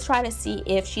just to try to see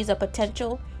if she's a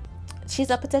potential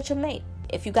mate.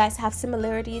 If you guys have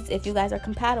similarities, if you guys are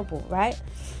compatible, right?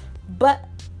 But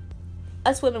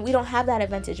us women, we don't have that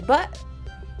advantage. But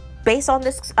based on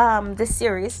this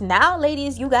series, now,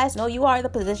 ladies, you guys know you are the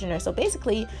positioner. So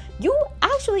basically, you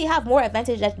actually have more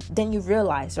advantage than you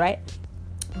realize, right?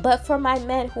 But for my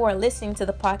men who are listening to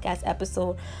the podcast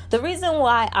episode, the reason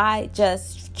why I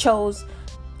just chose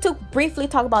to briefly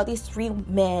talk about these three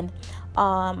men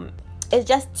is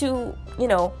just to,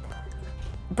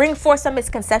 bring forth some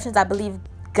misconceptions I believe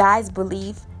guys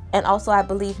believe, and also I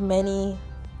believe many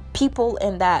people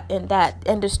in that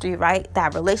industry, right?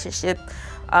 That relationship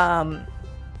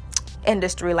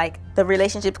industry, like the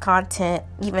relationship content,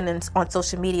 even on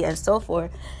social media and so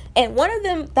forth. And one of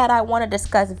them that I want to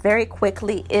discuss very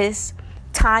quickly is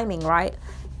timing, right?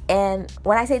 And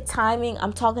when I say timing,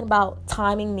 I'm talking about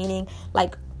timing meaning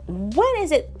like, when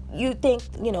is it you think,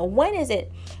 when is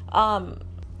it,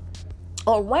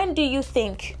 or when do you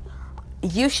think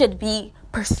you should be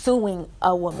pursuing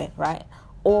a woman, right?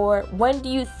 Or when do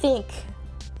you think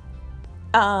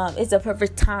is a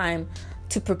perfect time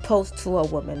to propose to a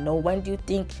woman? Or when do you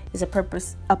think is a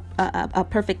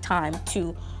perfect time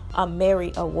to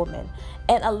marry a woman?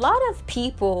 And a lot of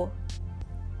people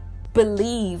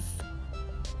believe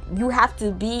you have to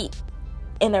be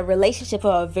in a relationship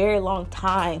for a very long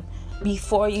time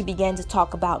before you begin to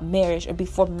talk about marriage, or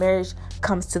before marriage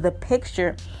comes to the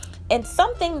picture. And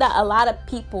something that a lot of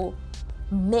people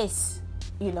miss,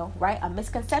 right? A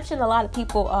misconception a lot of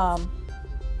people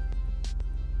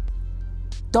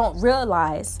don't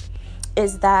realize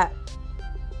is that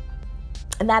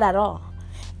not at all.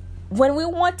 When we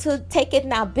want to take it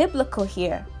now biblical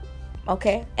here,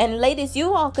 okay? And ladies,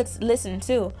 you all could listen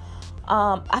too.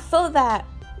 I feel that,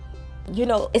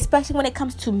 especially when it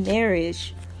comes to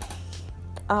marriage,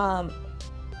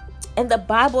 in the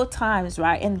Bible times,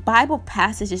 right? In Bible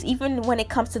passages, even when it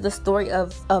comes to the story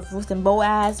of Ruth and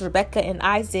Boaz, Rebecca and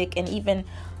Isaac, and even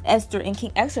Esther and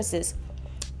King Exorcist,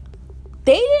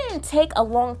 they didn't take a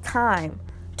long time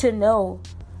to know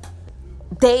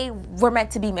they were meant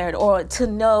to be married, or to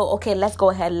know, okay, let's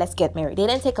go ahead, let's get married. They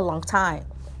didn't take a long time.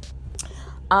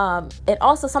 And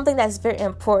also something that's very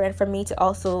important for me to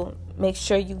also make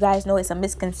sure you guys know is a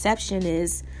misconception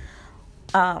is,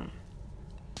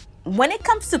 when it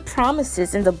comes to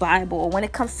promises in the Bible, or when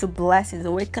it comes to blessings,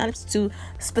 or when it comes to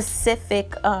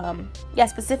specific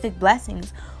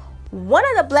blessings, one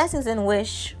of the blessings in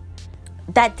which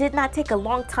that did not take a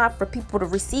long time for people to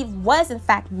receive was in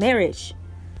fact marriage.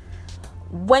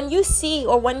 When you see,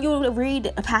 or when you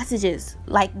read passages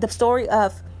like the story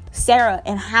of Sarah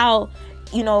and how,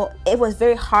 it was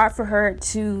very hard for her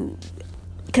to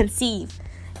conceive,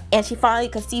 and she finally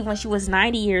conceived when she was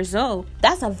 90 years old.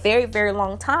 That's a very, very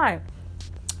long time.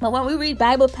 But when we read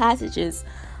Bible passages,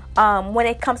 when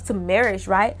it comes to marriage,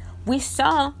 right, we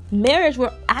saw marriage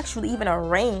were actually even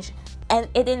arranged, and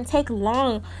it didn't take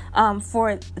long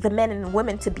for the men and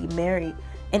women to be married.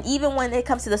 And even when it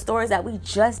comes to the stories that we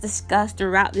just discussed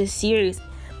throughout this series,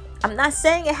 I'm not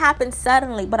saying it happened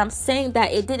suddenly, but I'm saying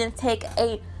that it didn't take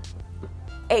a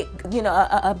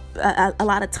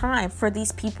lot of time for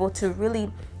these people to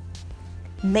really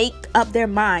make up their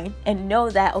mind and know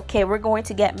that, okay, we're going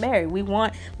to get married. We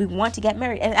want to get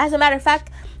married. And as a matter of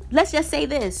fact, let's just say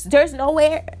this: there's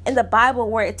nowhere in the Bible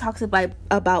where it talks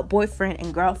about boyfriend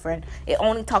and girlfriend. It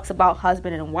only talks about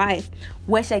husband and wife,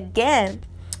 which again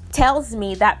tells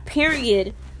me that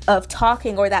period of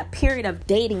talking, or that period of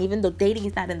dating, even though dating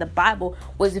is not in the Bible,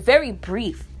 was very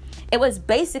brief. It was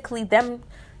basically them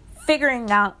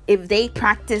figuring out if they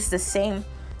practice the same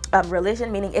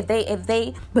religion, meaning if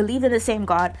they believe in the same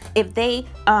God, if they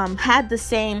had the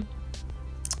same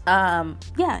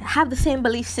have the same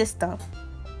belief system.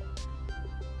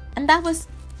 And that was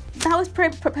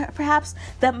perhaps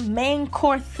the main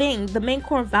core thing, the main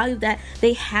core value that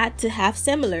they had to have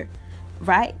similar,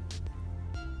 right?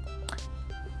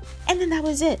 And then that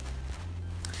was it.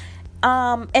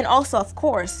 And also, of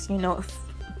course,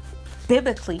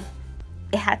 biblically,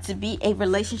 it had to be a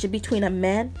relationship between a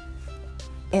man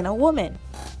and a woman.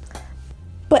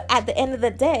 But at the end of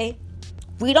the day,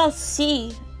 we don't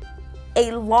see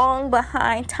a long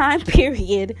behind time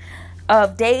period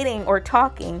of dating or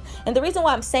talking. And the reason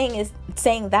why I'm saying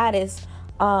that is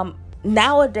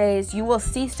nowadays you will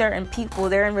see certain people,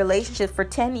 they're in relationships for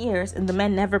 10 years and the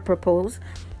men never propose.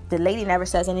 The lady never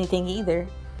says anything either.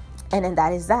 And then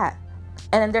that is that.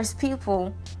 And then there's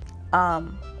people,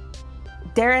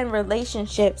 they're in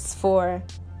relationships,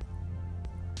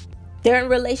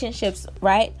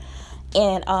 right?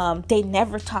 And they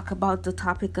never talk about the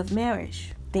topic of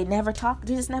marriage. They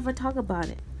just never talk about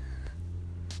it.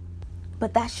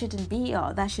 But that shouldn't be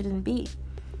all. That shouldn't be.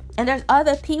 And there's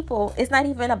other people, it's not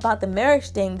even about the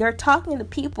marriage thing. They're talking to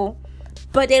people,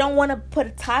 but they don't want to put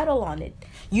a title on it.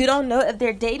 You don't know if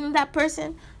they're dating that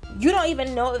person. You don't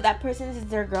even know if that person is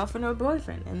their girlfriend or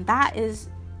boyfriend. And that is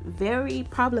very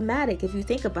problematic if you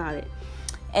think about it.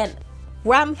 And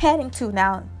where I'm heading to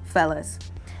now, fellas,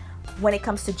 when it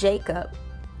comes to Jacob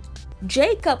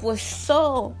was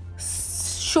so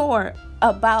sure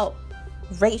about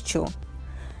Rachel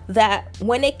that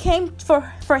when it came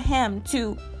for him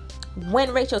to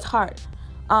win Rachel's heart,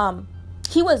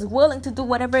 he was willing to do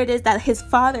whatever it is that Rachel's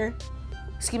father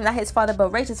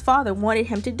wanted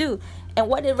him to do. And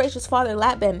what did Rachel's father,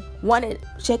 Laban, wanted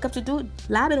Jacob to do?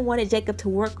 Laban wanted Jacob to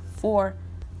work for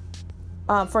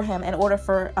him in order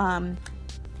for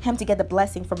him to get the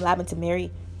blessing from Laban to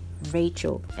marry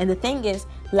Rachel. And the thing is,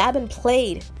 Laban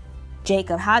played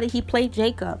Jacob. How did he play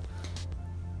Jacob?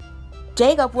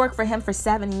 Jacob worked for him for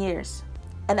 7 years.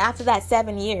 And after that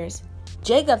 7 years,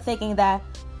 Jacob thinking that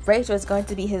Rachel is going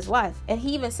to be his wife. And he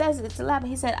even says it to Laban.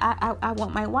 He said, I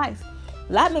want my wife.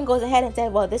 Laban goes ahead and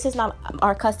said, well, this is not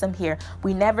our custom here.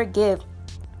 We never give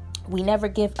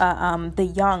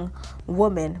the young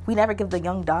woman, we never give the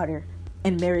young daughter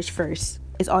in marriage first.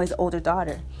 It's always the older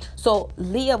daughter. So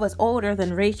Leah was older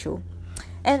than Rachel.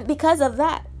 And because of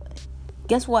that,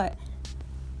 guess what?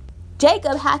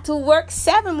 Jacob had to work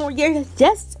 7 more years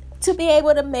just to be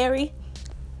able to marry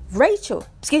Rachel.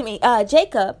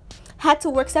 Jacob had to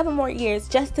work 7 more years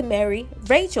just to marry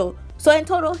Rachel. So in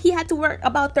total, he had to work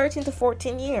about 13 to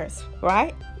 14 years,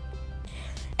 right?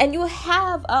 And you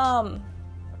have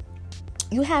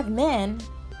men,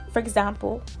 for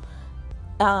example,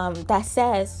 that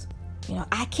says,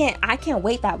 I can't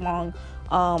wait that long.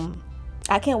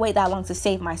 I can't wait that long to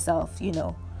save myself,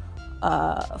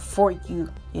 for you.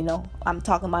 I'm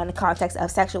talking about in the context of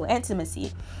sexual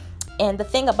intimacy. And the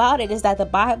thing about it is that the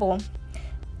Bible,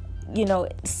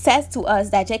 says to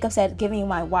us that Jacob said, give me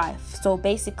my wife. So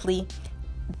basically,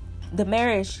 the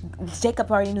marriage,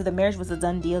 Jacob already knew the marriage was a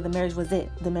done deal. The marriage was it.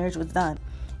 The marriage was done.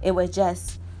 It was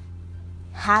just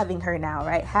having her now,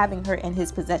 right? Having her in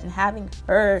his possession, having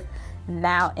her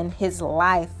now in his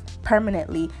life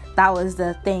permanently. That was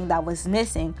the thing that was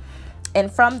missing. And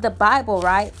from the Bible,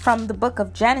 right? From the book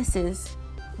of Genesis,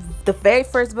 the very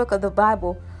first book of the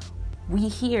Bible, we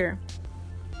hear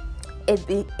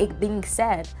it being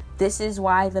said, this is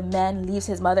why the man leaves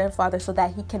his mother and father so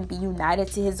that he can be united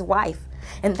to his wife.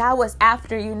 And that was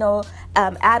after,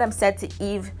 Adam said to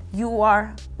Eve, you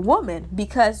are woman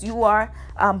because you are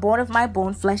bone of my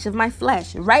bone, flesh of my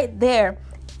flesh. Right there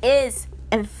is,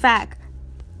 in fact,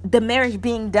 the marriage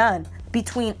being done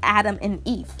between Adam and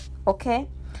Eve. Okay?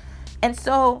 And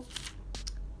so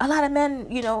a lot of men,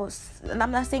 and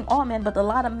I'm not saying all men, but a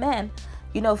lot of men,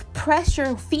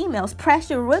 pressure females,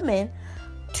 pressure women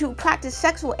to practice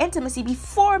sexual intimacy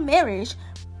before marriage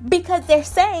because they're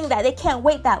saying that they can't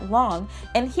wait that long.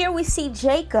 And here we see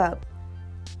Jacob,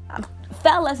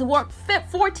 fellas, work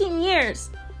 14 years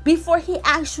before he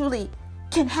actually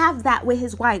can have that with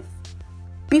his wife,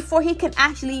 before he can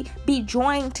actually be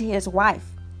joined to his wife.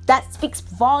 That speaks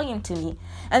volume to me.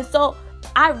 And so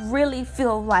I really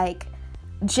feel like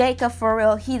Jacob, for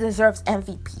real, he deserves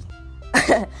MVP.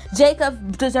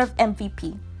 Jacob deserves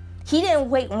MVP. He didn't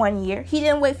wait 1 year. He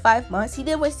didn't wait 5 months. He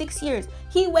didn't wait 6 years.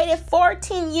 He waited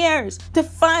 14 years to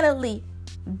finally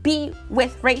be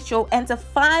with Rachel and to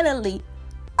finally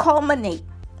consummate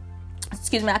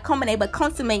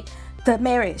the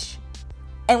marriage.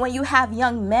 And when you have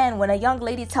young men, when a young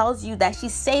lady tells you that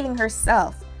she's saving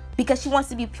herself because she wants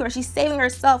to be pure, she's saving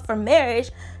herself for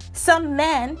marriage, some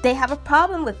men, they have a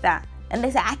problem with that. And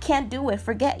they say, I can't do it,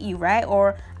 forget you, right?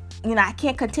 Or, I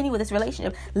can't continue with this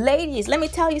relationship. Ladies, let me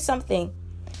tell you something.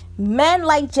 Men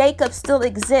like Jacob still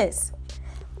exist.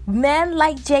 Men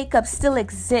like Jacob still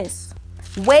exist.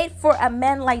 Wait for a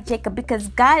man like Jacob, because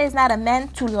God is not a man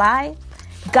to lie.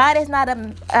 God is not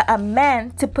a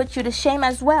man to put you to shame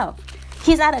as well.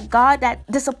 He's not a God that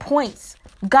disappoints.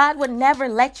 God would never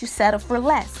let you settle for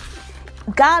less.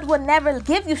 God would never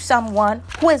give you someone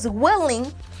who is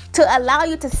willing to allow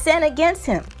you to sin against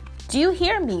him. Do you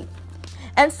hear me?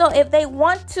 And so if they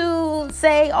want to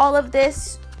say all of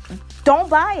this, don't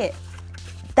buy it.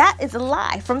 That is a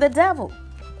lie from the devil.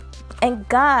 And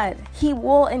God, he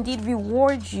will indeed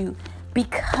reward you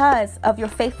because of your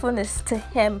faithfulness to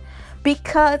him,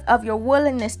 because of your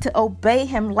willingness to obey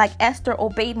him, like Esther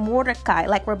obeyed Mordecai,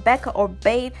 like Rebecca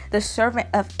obeyed the servant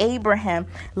of Abraham,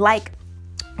 like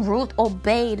Ruth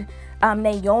obeyed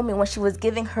Naomi when she was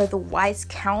giving her the wise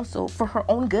counsel for her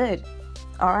own good.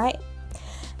 All right.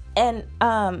 And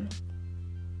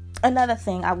another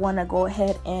thing I want to go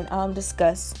ahead and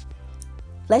discuss.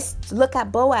 Let's look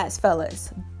at Boaz,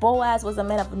 fellas. Boaz was a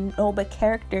man of noble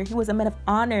character. He was a man of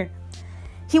honor.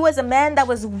 He was a man that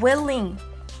was willing.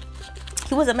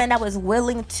 He was a man that was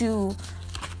willing to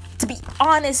be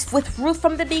honest with Ruth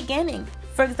from the beginning.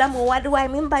 For example, what do I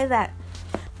mean by that?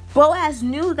 Boaz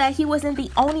knew that he wasn't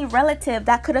the only relative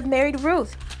that could have married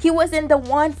Ruth. He wasn't the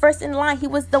one first in line. He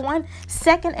was the one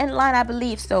second in line, I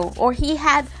believe so. Or he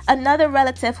had another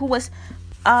relative who was,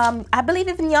 I believe,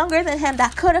 even younger than him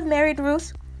that could have married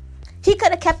Ruth. He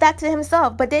could have kept that to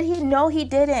himself. But did he? No, he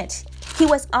didn't. He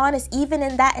was honest even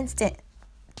in that instant.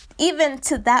 Even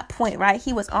to that point, right?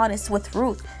 He was honest with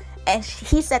Ruth. And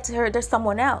he said to her, there's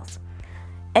someone else.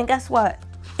 And guess what?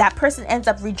 That person ends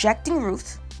up rejecting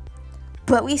Ruth.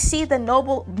 But we see the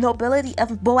nobility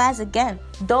of Boaz again.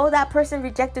 Though that person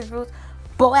rejected Ruth,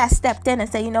 Boaz stepped in and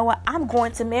said, you know what? I'm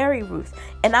going to marry Ruth.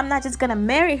 And I'm not just going to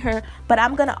marry her, but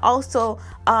I'm going to also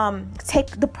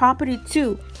take the property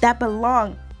too that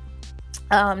belonged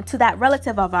to that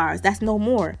relative of ours that's no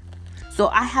more. So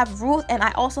I have Ruth and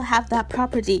I also have that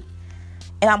property.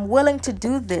 And I'm willing to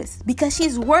do this because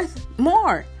she's worth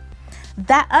more.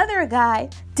 That other guy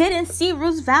didn't see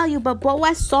Ruth's value, but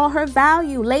Boaz saw her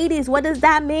value. Ladies, what does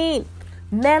that mean?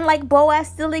 Men like Boaz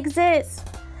still exist.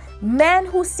 Men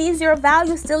who sees your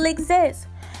value still exist.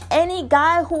 Any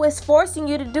guy who is forcing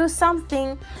you to do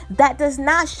something that does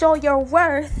not show your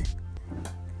worth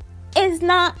is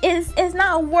not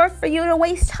worth for you to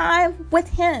waste time with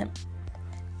him.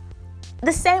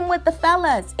 The same with the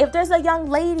fellas. If there's a young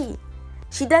lady,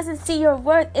 she doesn't see your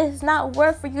worth, it's not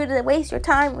worth for you to waste your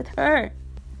time with her.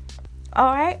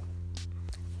 All right?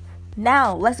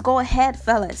 Now, let's go ahead,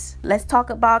 fellas. Let's talk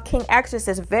about King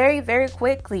Xerxes very, very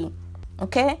quickly.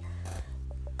 Okay?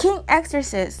 King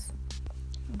Xerxes.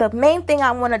 The main thing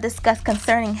I want to discuss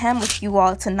concerning him with you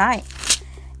all tonight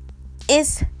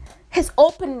is his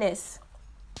openness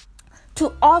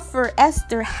to offer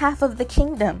Esther half of the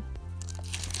kingdom.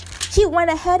 He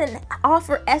went ahead and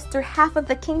offered Esther half of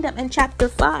the kingdom in chapter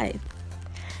 5.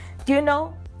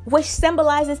 Which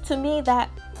symbolizes to me that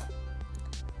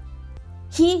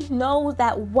he knows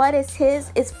that what is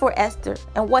his is for Esther,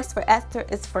 and what's for Esther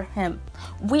is for him.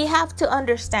 We have to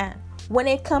understand, when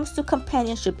it comes to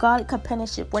companionship, godly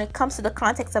companionship, when it comes to the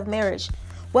context of marriage,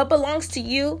 what belongs to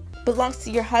you belongs to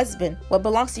your husband. What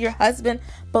belongs to your husband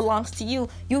belongs to you.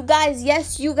 You guys,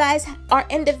 yes, you guys are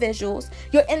individuals.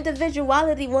 Your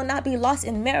individuality will not be lost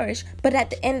in marriage, but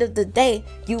at the end of the day,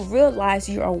 you realize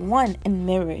you are one in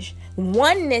marriage.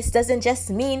 Oneness doesn't just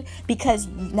mean because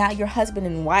now you're husband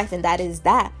and wife and that is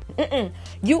that.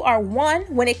 You are one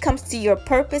when it comes to your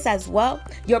purpose as well.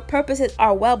 Your purposes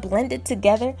are well blended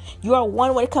together. You are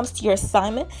one when it comes to your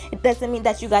assignment. It doesn't mean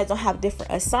that you guys don't have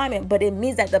different assignment, but it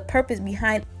means that the purpose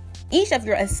behind each of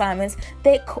your assignments,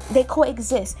 they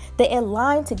coexist. They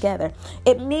align together.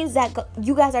 It means that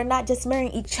you guys are not just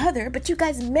marrying each other, but you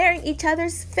guys marrying each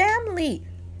other's family.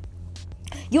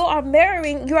 You are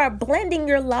blending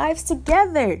your lives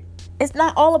together. It's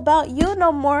not all about you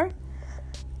no more.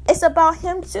 It's about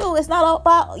him too. It's not all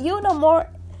about you no more.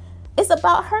 It's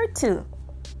about her too.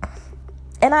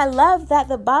 And I love that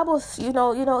the Bible,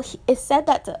 it said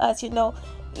that to us,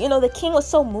 the king was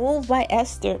so moved by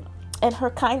Esther and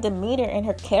her kind demeanor and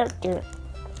her character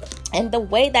and the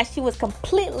way that she was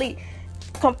completely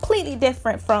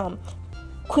different from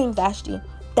Queen Vashti,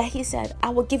 that he said, I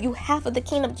will give you half of the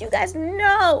kingdom. Do you guys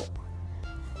know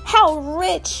how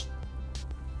rich,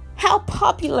 how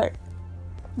popular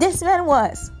this man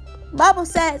was? Bible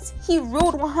says he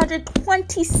ruled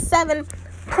 127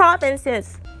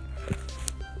 provinces.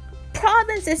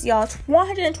 Provinces, y'all,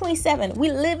 127.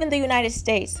 We live in the United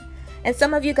States. And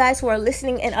some of you guys who are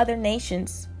listening in other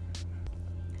nations,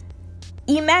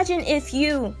 imagine if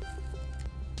you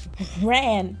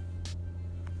ran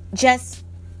just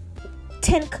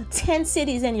 10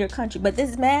 cities in your country. But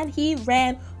this man, he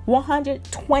ran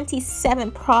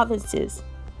 127 provinces.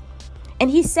 And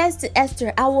he says to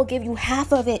Esther, I will give you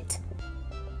half of it.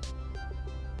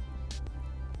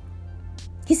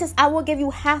 He says, I will give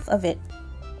you half of it.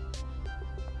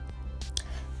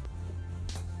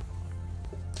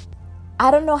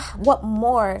 I don't know what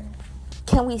more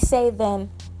can we say than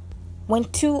when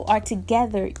two are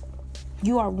together,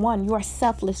 you are one. You are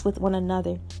selfless with one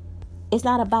another. It's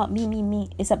not about me, me, me.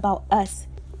 It's about us.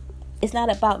 It's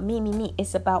not about me, me, me.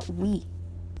 It's about we.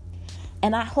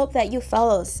 And I hope that you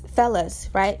fellas,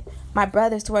 right? My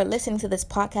brothers who are listening to this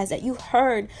podcast, that you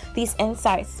heard these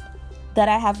insights that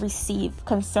I have received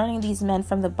concerning these men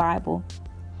from the Bible.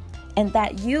 And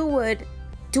that you would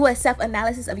do a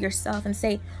self-analysis of yourself and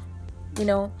say,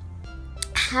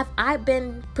 have I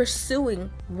been pursuing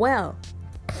well?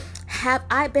 Have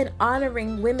I been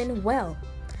honoring women well?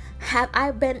 Have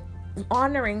I been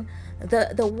honoring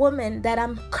the woman that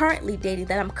I'm currently dating,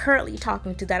 that I'm currently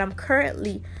talking to, that I'm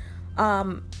currently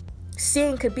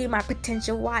seeing could be my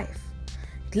potential wife?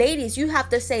 Ladies, you have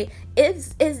to say,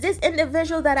 is this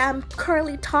individual that I'm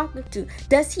currently talking to,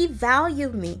 does he value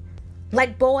me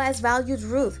like Boaz valued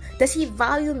Ruth? Does he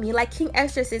value me like King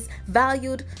Xerxes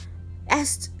valued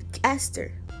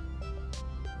Esther?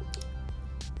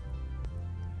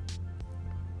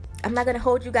 I'm not going to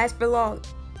hold you guys for long.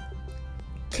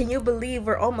 Can you believe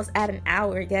we're almost at an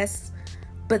hour? Yes.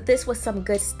 But this was some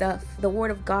good stuff. The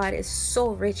Word of God is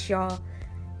so rich, y'all.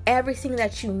 Everything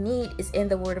that you need is in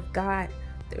the Word of God.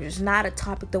 There's not a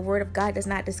topic the Word of God does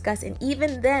not discuss. And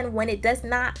even then, when it does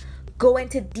not go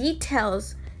into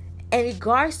details in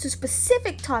regards to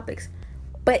specific topics,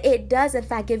 but it does, in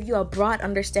fact, give you a broad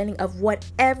understanding of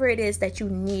whatever it is that you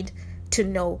need to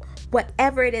know,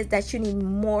 whatever it is that you need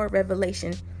more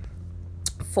revelation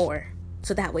for,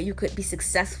 so that way you could be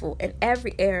successful in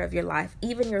every area of your life,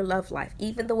 even your love life,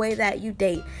 even the way that you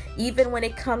date, even when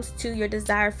it comes to your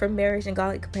desire for marriage and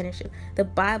godly companionship. The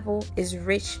Bible is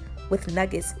rich with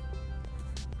nuggets,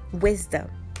 wisdom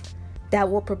that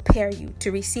will prepare you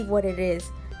to receive what it is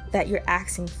that you're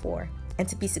asking for and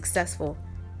to be successful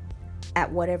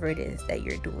at whatever it is that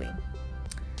you're doing.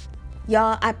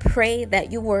 Y'all, I pray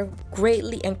that you were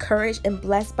greatly encouraged and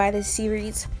blessed by this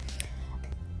series.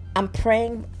 I'm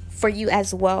praying for you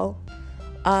as well.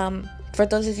 For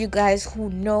those of you guys who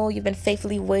know you've been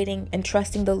faithfully waiting and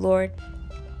trusting the Lord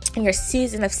in your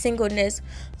season of singleness,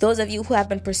 those of you who have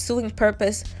been pursuing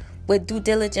purpose with due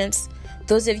diligence,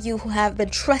 those of you who have been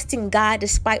trusting God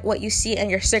despite what you see and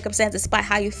your circumstances, despite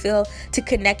how you feel, to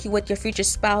connect you with your future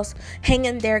spouse, hang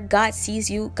in there. God sees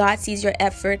you. God sees your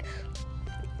effort.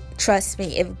 Trust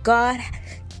me, if God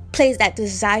places that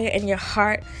desire in your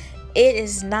heart, it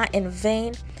is not in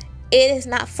vain. It is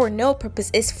not for no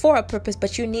purpose. It's for a purpose,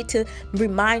 but you need to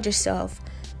remind yourself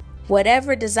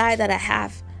Whatever desire that I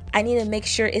have, I need to make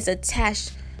sure it's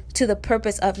attached to the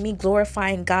purpose of me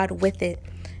glorifying God with it.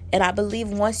 And I believe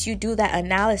once you do that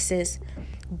analysis,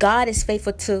 God is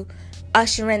faithful to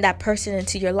usher in that person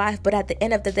into your life. But at the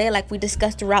end of the day, like we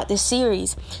discussed throughout this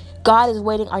series, God is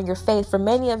waiting on your faith. For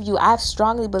many of you, I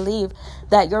strongly believe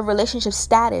that your relationship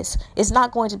status is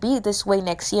not going to be this way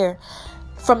next year.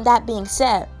 From that being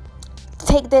said,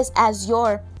 take this as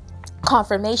your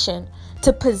confirmation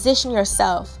to position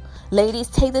yourself. Ladies,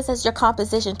 take this as your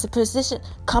confirmation to position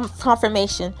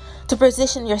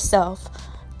yourself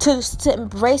to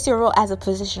embrace your role as a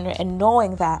positioner, and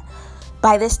knowing that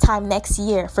by this time next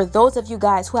year, for those of you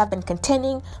guys who have been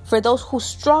contending, for those who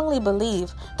strongly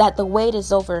believe that the wait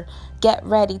is over, get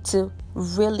ready to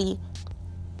really,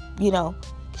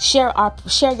 share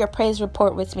your praise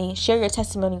report with me, share your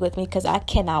testimony with me, because I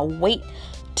cannot wait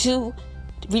to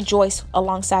rejoice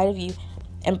alongside of you.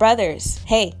 And brothers,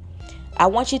 hey, I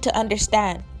want you to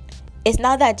understand, it's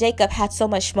not that Jacob had so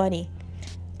much money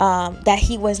that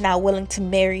he was not willing to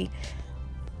marry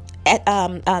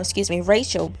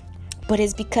Rachel, but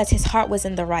it's because his heart was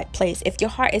in the right place. If your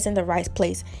heart is in the right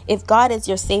place, if God is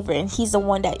your savior and he's the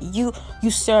one that you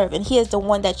serve and he is the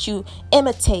one that you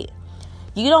imitate,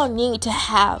 you don't need to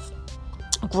have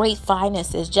great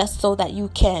finances just so that you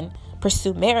can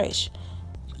pursue marriage.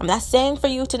 I'm not saying for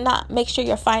you to not make sure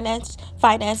your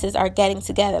finances are getting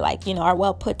together, are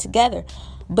well put together.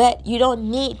 But you don't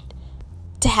need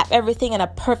to have everything in a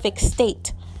perfect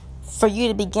state for you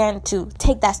to begin to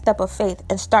take that step of faith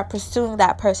and start pursuing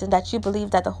that person that you believe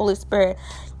that the Holy Spirit,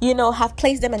 have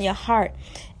placed them in your heart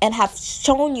and have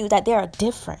shown you that they are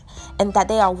different and that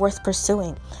they are worth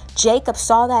pursuing. Jacob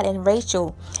saw that in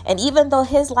Rachel. And even though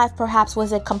his life perhaps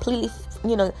wasn't completely,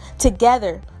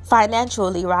 together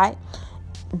financially, right?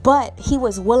 But he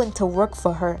was willing to work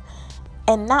for her,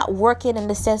 and not working in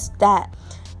the sense that,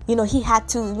 he had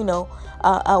to,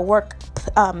 work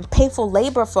painful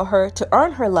labor for her to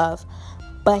earn her love,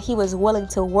 but he was willing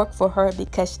to work for her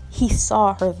because he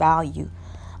saw her value.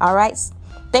 All right.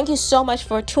 Thank you so much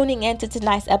for tuning in to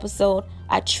tonight's episode.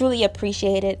 I truly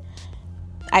appreciate it.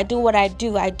 I do what I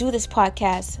do. I do this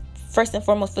podcast first and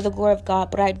foremost for the glory of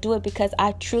God, but I do it because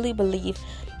I truly believe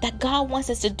that God wants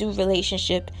us to do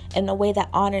relationship in a way that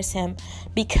honors him,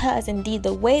 because indeed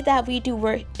the way that we do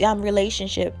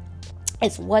relationship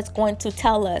is what's going to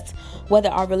tell us whether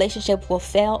our relationship will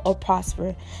fail or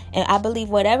prosper. And I believe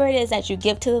whatever it is that you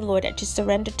give to the Lord, that you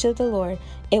surrender to the Lord,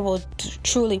 it will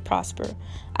truly prosper.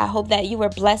 I hope that you were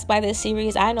blessed by this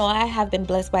series. I know I have been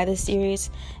blessed by this series,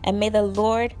 and may the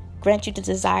Lord grant you the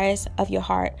desires of your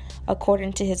heart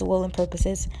according to his will and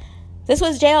purposes. This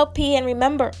was JLP, and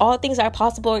remember, all things are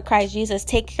possible with Christ Jesus.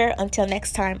 Take care until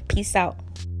next time. Peace out.